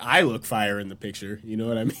if like I look fire in the picture. You know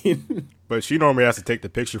what I mean? But she normally has to take the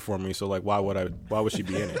picture for me, so like, why would she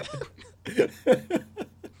be in it?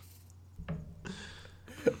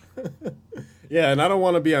 Yeah, and I don't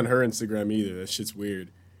want to be on her Instagram either. That shit's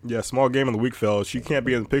weird. Yeah, small game of the week, fellas. She can't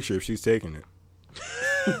be in the picture if she's taking it.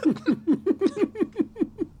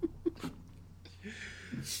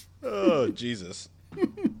 Oh, Jesus.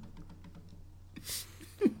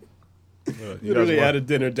 Literally at a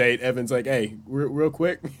dinner date, Evan's like, "Hey, real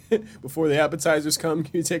quick, before the appetizers come,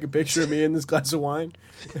 can you take a picture of me in this glass of wine?"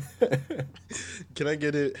 Can I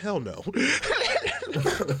get it? Hell no.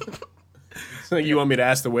 It's like, "You want me to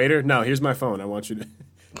ask the waiter?" "No, here's my phone. I want you to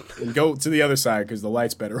and go to the other side because the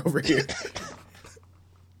light's better over here."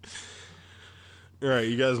 All right,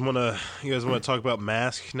 you guys want to talk about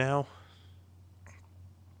masks now?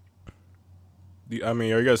 I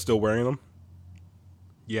mean, are you guys still wearing them?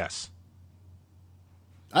 Yes.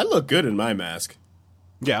 I look good in my mask.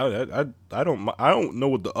 Yeah, I don't know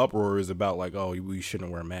what the uproar is about. Like, oh, we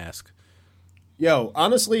shouldn't wear a mask. Yo,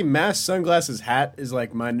 honestly, mask, sunglasses, hat is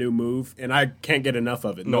like my new move, and I can't get enough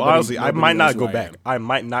of it. No, honestly, I might not go knows who I back. am. I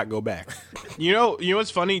might not go back. You know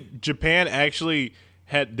what's funny? Japan actually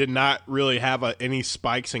did not really have any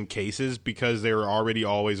spikes in cases because they were already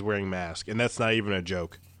always wearing masks, and that's not even a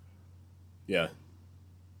joke. Yeah.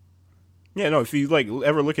 Yeah, no. If you like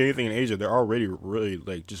ever look at anything in Asia, they're already really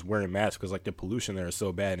like just wearing masks because like the pollution there is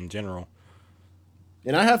so bad in general.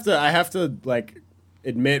 And I have to like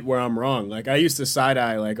admit where I'm wrong. Like I used to side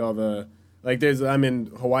eye like all the like I'm in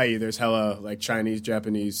Hawaii, there's hella like Chinese,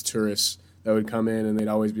 Japanese tourists that would come in and they'd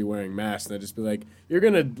always be wearing masks, and I'd just be like, "You're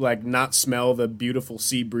gonna like not smell the beautiful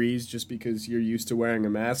sea breeze just because you're used to wearing a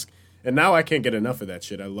mask." And now I can't get enough of that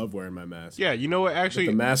shit. I love wearing my mask. Yeah, you know what? Actually,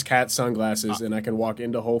 The mask, hat, sunglasses, and I can walk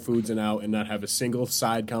into Whole Foods and out and not have a single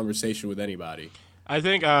side conversation with anybody. I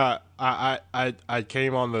think I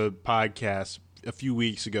came on the podcast a few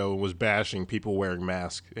weeks ago and was bashing people wearing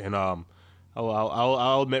masks, and I'll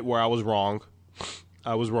admit where I was wrong.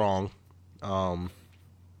 I was wrong. I'm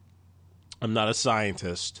not a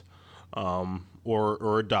scientist,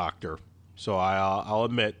 or a doctor, so I'll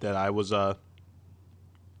admit that I was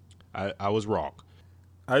I was wrong.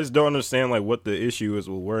 I just don't understand like what the issue is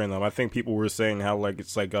with wearing them. I think people were saying how like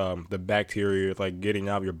it's like the bacteria like getting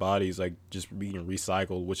out of your body is like just being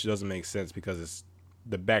recycled, which doesn't make sense because it's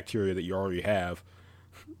the bacteria that you already have.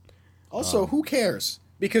 Also, who cares?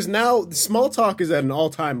 Because now small talk is at an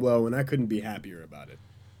all-time low, and I couldn't be happier about it.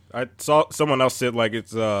 I saw someone else said like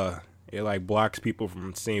it like blocks people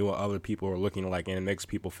from seeing what other people are looking like, and it makes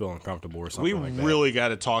people feel uncomfortable or something We like that. really got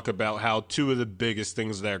to talk about how two of the biggest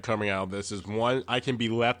things that are coming out of this is, one, I can be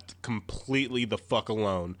left completely the fuck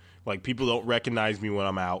alone. Like, people don't recognize me when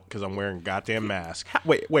I'm out because I'm wearing a goddamn mask.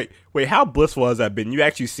 Wait! How blissful has that been? You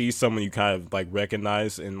actually see someone you kind of like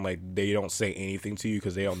recognize, and like they don't say anything to you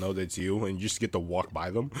because they don't know that it's you, and you just get to walk by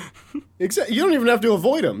them. Except you don't even have to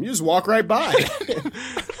avoid them; you just walk right by.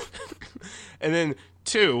 And then,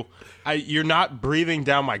 two, you're not breathing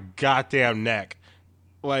down my goddamn neck.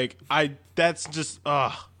 Like, that's just,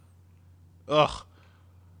 ugh.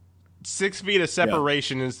 6 feet of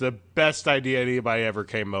separation is the best idea anybody ever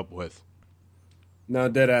came up with. No,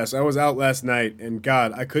 deadass. I was out last night, and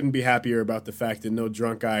God, I couldn't be happier about the fact that no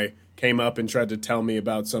drunk guy came up and tried to tell me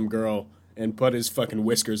about some girl and put his fucking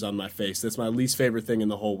whiskers on my face. That's my least favorite thing in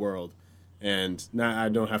the whole world. And now I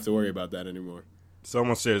don't have to worry about that anymore.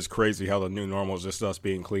 Someone said it's crazy how the new normal is just us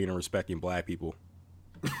being clean and respecting black people.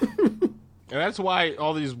 And that's why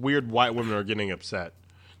all these weird white women are getting upset.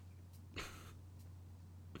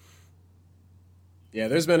 Yeah,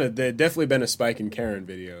 there's definitely been a spike in Karen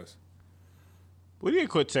videos. We need to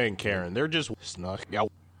quit saying Karen. They're just snuck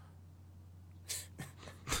out.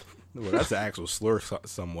 Well, that's an actual slur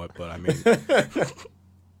somewhat, but I mean...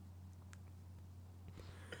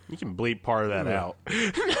 You can bleep part of that out.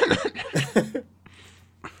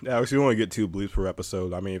 Alex, you only get 2 bleeps per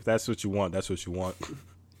episode. I mean, if that's what you want, that's what you want.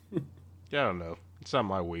 Yeah, I don't know. It's not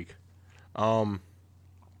my week. You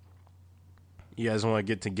guys want to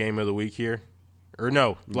get to game of the week here? Or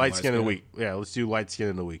no, light skin of the week. Yeah, let's do light skin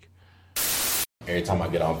of the week. Every time I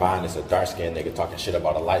get on Vine, it's a dark skinned nigga talking shit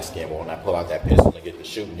about a light skin. But when I pull out that pistol and get to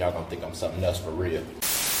shooting, y'all gonna think I'm something else for real.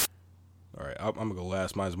 All right, I'm gonna go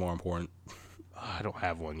last. Mine's more important. I don't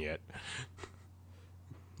have one yet.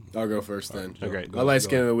 I'll go first then. Okay, My light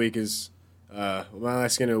skin of the week is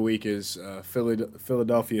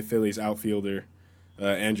Philadelphia Phillies outfielder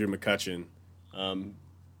Andrew McCutchen.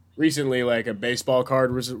 Recently, like a baseball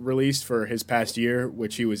card was released for his past year,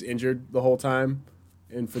 which he was injured the whole time.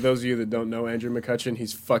 And for those of you that don't know Andrew McCutchen,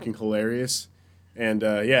 he's fucking hilarious. And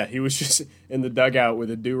he was just in the dugout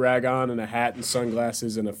with a do-rag on and a hat and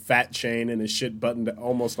sunglasses and a fat chain and his shit buttoned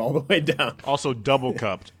almost all the way down. Also double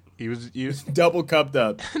cupped. He was Double cupped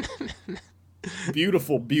up.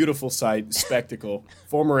 Beautiful, beautiful sight, spectacle.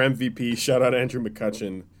 Former MVP, shout out Andrew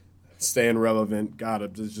McCutchen, staying relevant. God,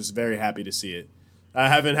 I'm just very happy to see it. I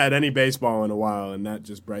haven't had any baseball in a while, and that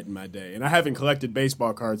just brightened my day. And I haven't collected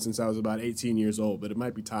baseball cards since I was about 18 years old, but it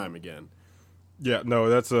might be time again. Yeah, no,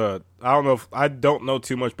 that's I don't know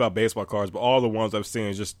too much about baseball cards, but all the ones I've seen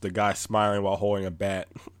is just the guy smiling while holding a bat.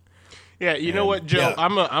 Yeah, you know what, Joe? yeah.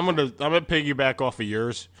 I'm gonna piggyback off of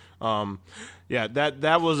yours.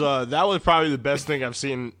 That was probably the best thing I've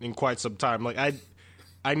seen in quite some time. Like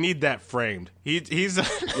I need that framed. He's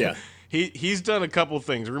Yeah. He's done a couple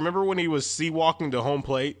things. Remember when he was sea-walking to home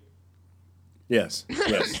plate? Yes,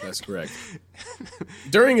 that's correct.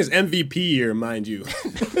 During his MVP year, mind you.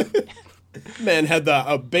 Man had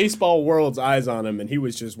the baseball world's eyes on him, and he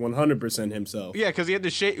was just 100% himself. Yeah, because he had to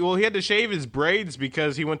shave. Well, he had to shave his braids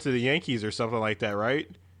because he went to the Yankees or something like that, right?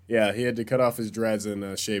 Yeah, he had to cut off his dreads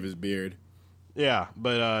and shave his beard. Yeah,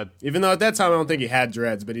 but Even though at that time I don't think he had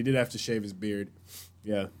dreads, but he did have to shave his beard.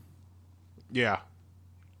 Yeah.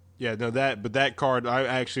 No, that card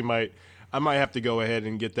I might have to go ahead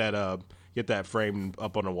and get that framed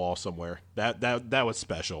up on a wall somewhere. That was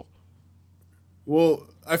special. Well,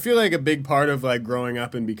 I feel like a big part of like growing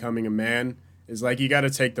up and becoming a man is like you got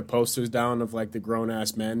to take the posters down of like the grown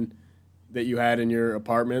ass men that you had in your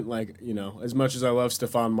apartment. Like, you know, as much as I love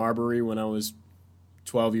Stephon Marbury when I was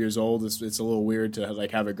 12 years old, it's a little weird to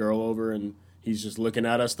like have a girl over and he's just looking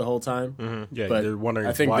at us the whole time. Mm-hmm. Yeah, but they're wondering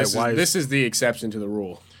I think why this is the exception to the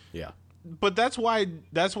rule. Yeah. But that's why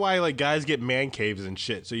like guys get man caves and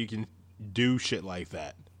shit, so you can do shit like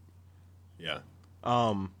that. Yeah.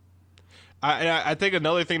 I think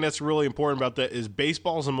another thing that's really important about that is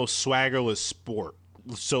baseball is the most swaggerless sport.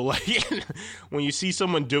 So like when you see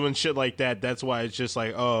someone doing shit like that, that's why it's just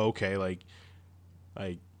like, oh, okay, like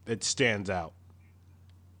it stands out.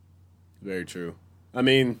 Very true. I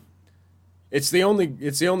mean, it's the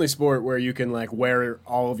only sport where you can like wear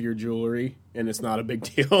all of your jewelry and it's not a big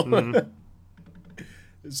deal. Mm-hmm.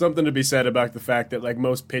 There's something to be said about the fact that like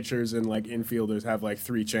most pitchers and like infielders have like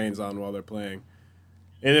 3 chains on while they're playing.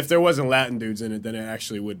 And if there wasn't Latin dudes in it, then it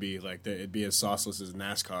actually would be like it'd be as sauceless as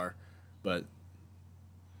NASCAR. But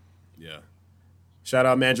yeah, shout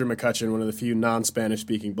out Andrew McCutchen, one of the few non-Spanish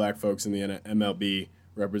speaking black folks in the MLB,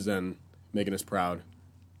 representing, making us proud.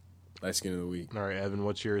 Light skin of the week. All right, Evan,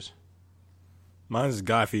 what's yours? Mine is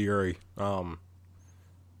Guy Fieri.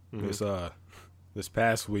 This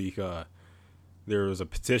past week, there was a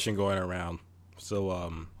petition going around,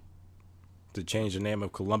 so to change the name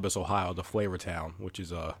of Columbus, Ohio, to Flavortown, which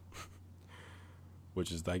is I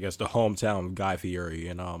guess the hometown of Guy Fieri,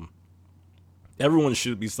 and everyone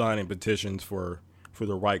should be signing petitions for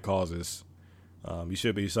the right causes. You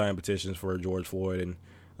should be signing petitions for George Floyd and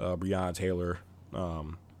Breonna Taylor,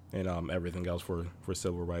 and everything else for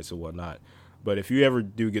civil rights and whatnot. But if you ever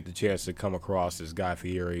do get the chance to come across this Guy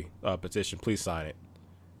Fieri petition, please sign it.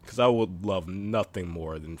 Because I would love nothing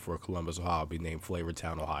more than for Columbus, Ohio to be named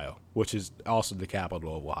Flavortown, Ohio, which is also the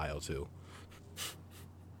capital of Ohio, too.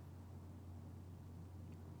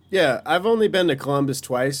 Yeah, I've only been to Columbus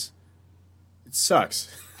twice. It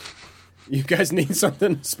sucks. You guys need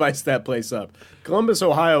something to spice that place up. Columbus,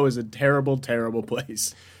 Ohio is a terrible, terrible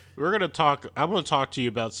place. I'm going to talk to you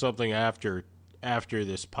about something after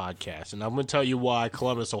this podcast, and I'm going to tell you why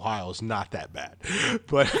Columbus, Ohio is not that bad.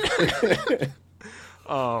 But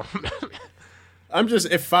I'm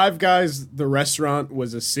just, if Five Guys, the restaurant,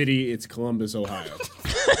 was a city, it's Columbus, Ohio.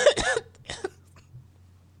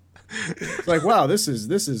 It's like, wow, this is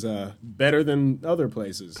better than other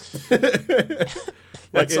places.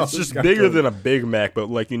 Like, it's just bigger than a Big Mac, but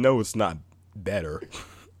like, it's not better.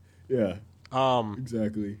 Yeah.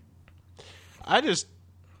 Exactly. I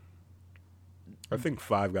think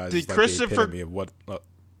Five Guys is like the epitome of what.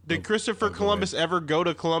 Did Christopher Columbus ever go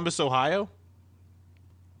to Columbus, Ohio?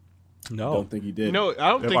 No, I don't think he did. No, I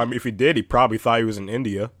don't think. If he did, he probably thought he was in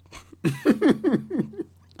India. I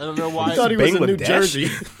don't know why. I thought he was in New Jersey.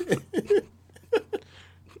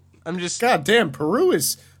 I'm just God damn, Peru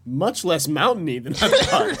is much less mountainy than I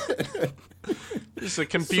thought. just So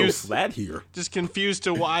confused. flat here. Just confused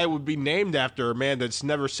to why it would be named after a man that's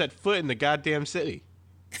never set foot in the goddamn city.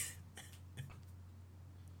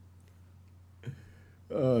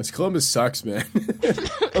 Columbus sucks, man.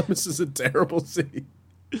 Columbus is a terrible city.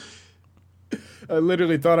 I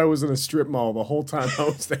literally thought I was in a strip mall the whole time I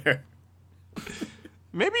was there.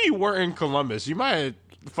 Maybe you weren't in Columbus. You might have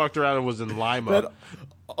fucked around and was in Lima.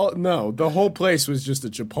 But no, the whole place was just a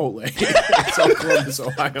Chipotle. That's all Columbus,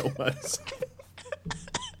 Ohio was.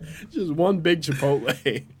 Just one big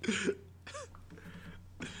Chipotle.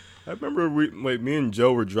 I remember me and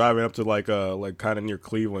Joe were driving up to like kind of near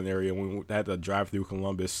Cleveland area when we had to drive through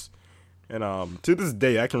Columbus, and to this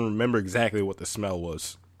day I can remember exactly what the smell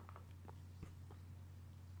was.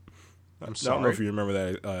 I'm I sorry. don't know if you remember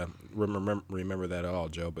that remember that at all,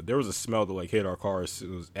 Joe, but there was a smell that like hit our cars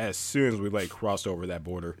as soon as we like crossed over that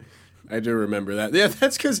border. I do remember that. Yeah,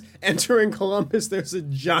 that's because entering Columbus, there's a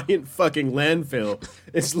giant fucking landfill.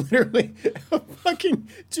 It's literally a fucking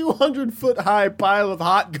 200-foot-high pile of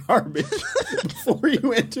hot garbage before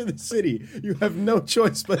you enter the city. You have no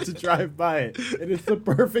choice but to drive by it. And it's the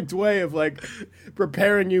perfect way of, like,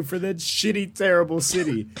 preparing you for that shitty, terrible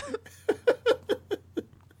city.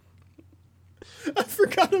 I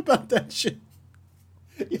forgot about that shit.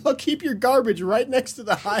 Y'all keep your garbage right next to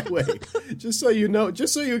the highway, just so you know,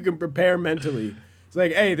 just so you can prepare mentally. It's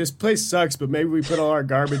like, hey, this place sucks, but maybe we put all our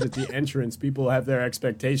garbage at the entrance. People have their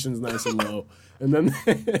expectations nice and low, and then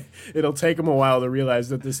it'll take them a while to realize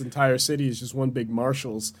that this entire city is just one big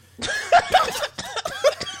Marshalls.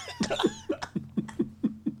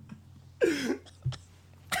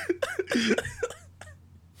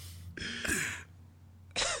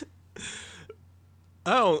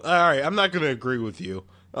 Oh, all right. I'm not going to agree with you.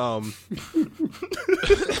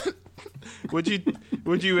 Would you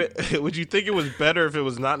think it was better if it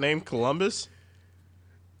was not named Columbus?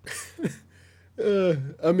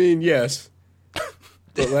 I mean, yes,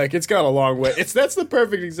 but like it's got a long way. That's the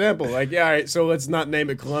perfect example. Like, yeah, all right, so let's not name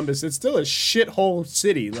it Columbus. It's still a shithole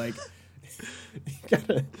city. Like,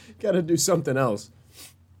 you gotta do something else.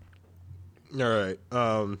 All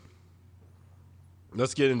right.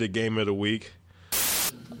 Let's get into game of the week.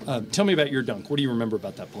 Tell me about your dunk. What do you remember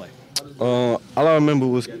about that play? All I remember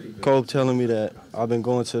was Cole telling me that I've been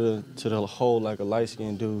going to the hole like a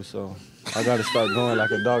light-skinned dude, so I got to start going like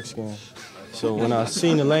a dark-skinned. So when I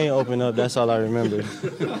seen the lane open up, that's all I remember.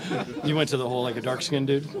 You went to the hole like a dark-skinned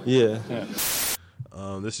dude? Yeah.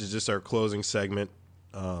 This is just our closing segment,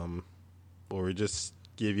 where we just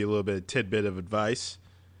give you a little bit of tidbit of advice.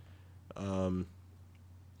 Who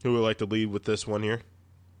would like to lead with this one here?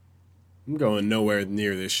 I'm going nowhere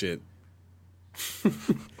near this shit.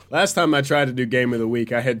 Last time I tried to do Game of the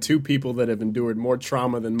Week, I had two people that have endured more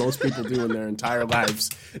trauma than most people do in their entire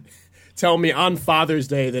lives tell me on Father's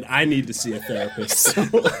Day that I need to see a therapist. So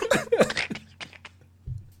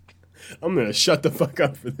I'm going to shut the fuck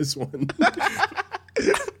up for this one.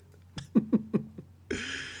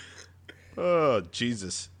 Oh,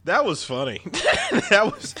 Jesus. That was funny.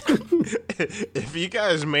 That was. If you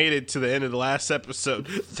guys made it to the end of the last episode,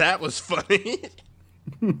 that was funny.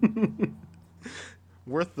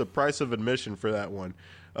 Worth the price of admission for that one.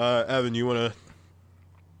 Evan, you want to.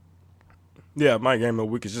 Yeah, my game of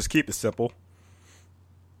the week is just keep it simple.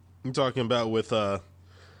 You talking about with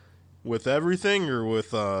everything or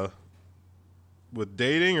with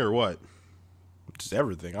dating or what? Just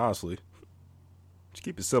everything, honestly. Just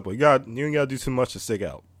keep it simple. You ain't gotta do too much to stick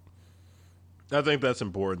out. I think that's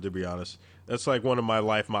important, to be honest. That's like one of my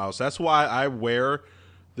life miles. That's why I wear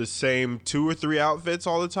the same 2 or 3 outfits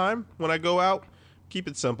all the time when I go out. Keep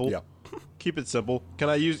it simple. Yeah. Keep it simple. Can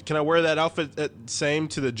I wear that outfit same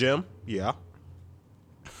to the gym? Yeah.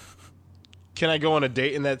 Can I go on a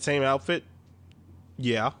date in that same outfit?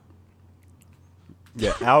 Yeah.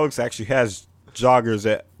 Yeah, Alex actually has joggers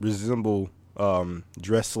that resemble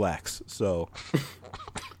dress slacks, so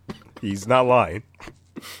he's not lying.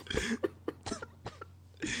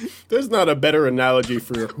 There's not a better analogy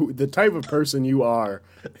for the type of person you are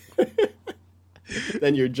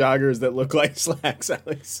than your joggers that look like slacks,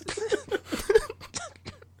 Alex.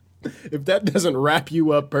 If that doesn't wrap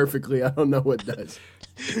you up perfectly, I don't know what does.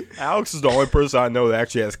 Alex is the only person I know that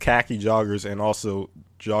actually has khaki joggers and also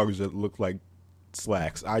joggers that look like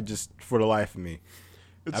slacks. I just, for the life of me,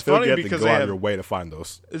 It's I feel funny like you have to because go they out have, of your way to find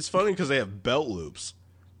those. It's funny because they have belt loops.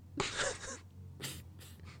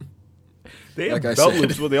 They have Like I belt said.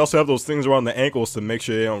 loops, but they also have those things around the ankles to make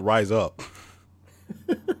sure they don't rise up.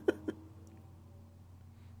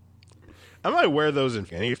 I might wear those in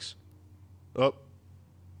Phoenix. Oh,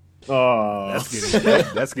 Oh,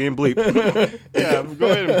 That's getting bleeped. Yeah,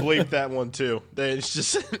 go ahead and bleep that one too. It's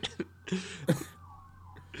just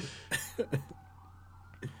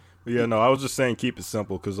Yeah, no, I was just saying keep it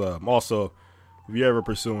simple because also, if you're ever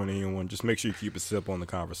pursuing anyone, just make sure you keep it simple in the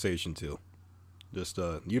conversation too. Just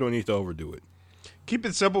you don't need to overdo it. keep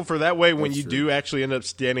it simple for that way. When That's you true. do actually end up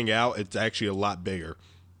standing out, it's actually a lot bigger.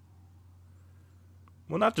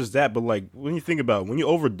 Well, not just that, but like when you think about it, when you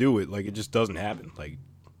overdo it, like it just doesn't happen. Like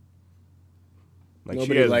she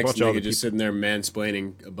nobody has a likes bunch of nigga other just sitting there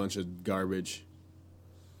mansplaining a bunch of garbage.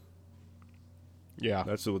 Yeah,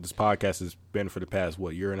 That's what this podcast has been for the past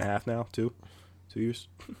year and a half now, 2 years.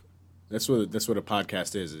 That's what a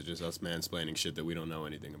podcast is. It's just us mansplaining shit that we don't know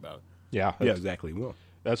anything about. yeah, Yeah, exactly. Well,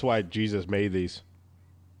 That's why Jesus made these.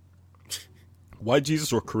 white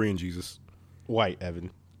Jesus or Korean Jesus? White,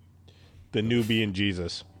 Evan. The Nubian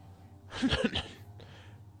Jesus.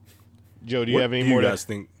 Joe, do you What have any do more? you guys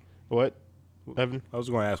think? What, Evan? I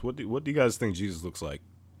was going to ask, what do you guys think Jesus looks like?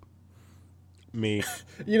 Me.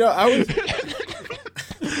 You know,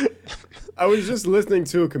 I was just listening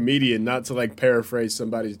to a comedian, not to like paraphrase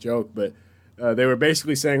somebody's joke, but they were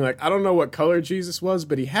basically saying like, I don't know what color Jesus was,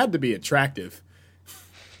 but he had to be attractive.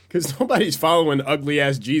 Because nobody's following ugly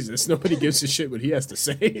ass Jesus. Nobody gives a shit what he has to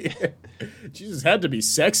say. Jesus had to be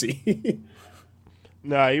sexy.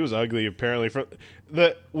 No, he was ugly. Apparently,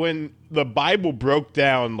 when the Bible broke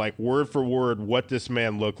down like word for word what this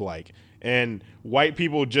man looked like, and white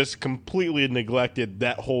people just completely neglected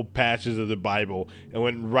that whole passage of the Bible and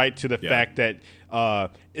went right to the fact that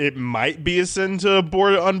it might be a sin to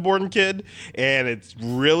abort an unborn kid, and it's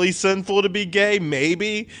really sinful to be gay,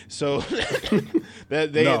 maybe. So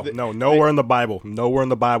Nowhere in the Bible. Nowhere in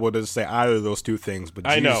the Bible does it say either of those two things. But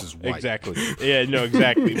I know Jesus is white. exactly. Yeah, no,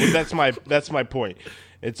 exactly. Well, that's my point.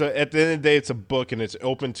 At the end of the day, it's a book and it's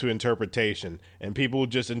open to interpretation, and people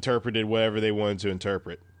just interpreted whatever they wanted to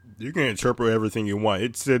interpret. You can interpret everything you want.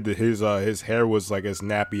 It said that his hair was like as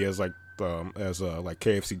nappy as like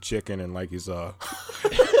KFC chicken, and like his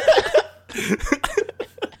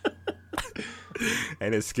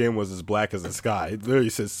and his skin was as black as the sky. It literally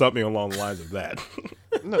said something along the lines of that.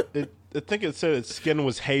 No, I think it said its skin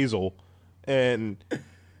was hazel, and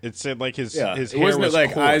it said like his hair Wasn't was it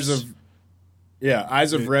like coarse.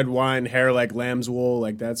 eyes of red wine, hair like lamb's wool,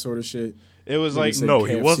 like that sort of shit? It was When like he said No,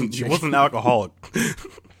 he KFC wasn't. He chicken. wasn't alcoholic.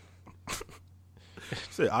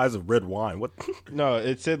 Say eyes of red wine. What? no,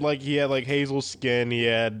 it said like he had like hazel skin. He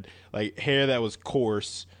had like hair that was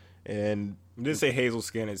coarse, and It didn't say hazel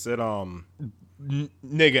skin. It said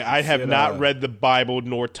nigga, I have said, not read the Bible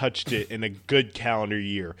nor touched it in a good calendar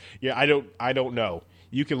year. Yeah, I don't know.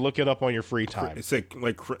 You can look it up on your free time. It said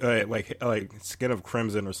like skin of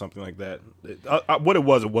crimson or something like that. What it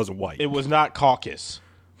wasn't white. It was not caucus.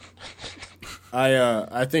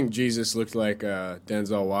 I think Jesus looked like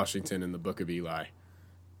Denzel Washington in the Book of Eli.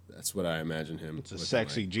 That's what I imagine him. It's a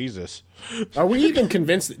sexy Jesus. Are we even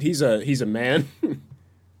convinced that he's a man?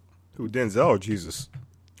 Who, Denzel or Jesus,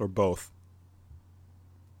 or both?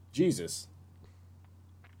 Jesus.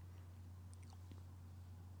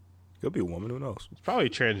 Could be a woman. Who knows? It's probably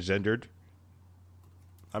transgendered.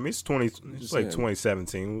 I mean, it's like saying.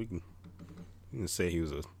 2017. We can say he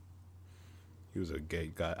was a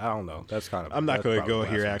gay guy. I don't know. That's kind of. I'm not that's going to probably go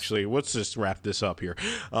here, blasphemous. actually. Let's just wrap this up here.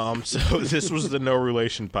 So this was the No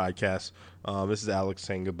Relation podcast. This is Alex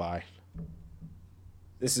saying goodbye.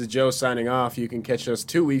 This is Joe signing off. You can catch us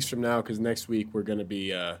 2 weeks from now because next week we're going to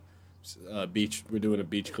be beach. We're doing a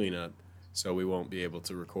beach cleanup, so we won't be able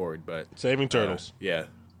to record. But Saving turtles. yeah.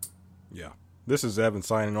 Yeah. This is Evan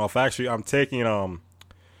signing off. Actually, I'm taking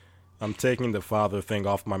the father thing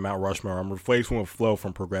off my Mount Rushmore. I'm replacing with Flo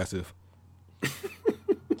from Progressive.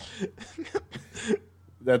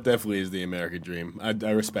 That definitely is the American dream. I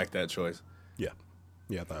respect that choice. Yeah.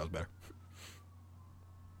 Yeah, I thought it was better.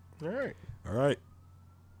 All right. All right.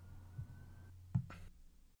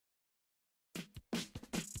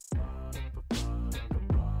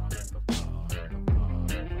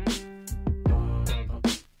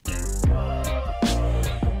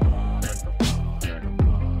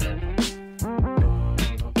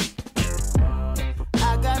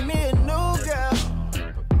 I got me a new girl,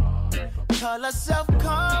 call herself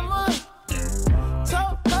Karma.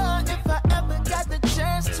 Told her if I ever got the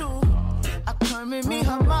chance to, I come and meet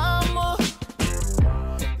her mama.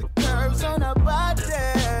 The curves on her body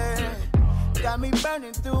got me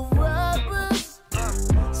burning through rubbers.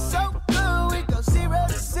 So good, we go 0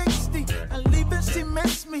 to 60. I leave it, she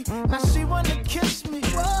miss me. Now she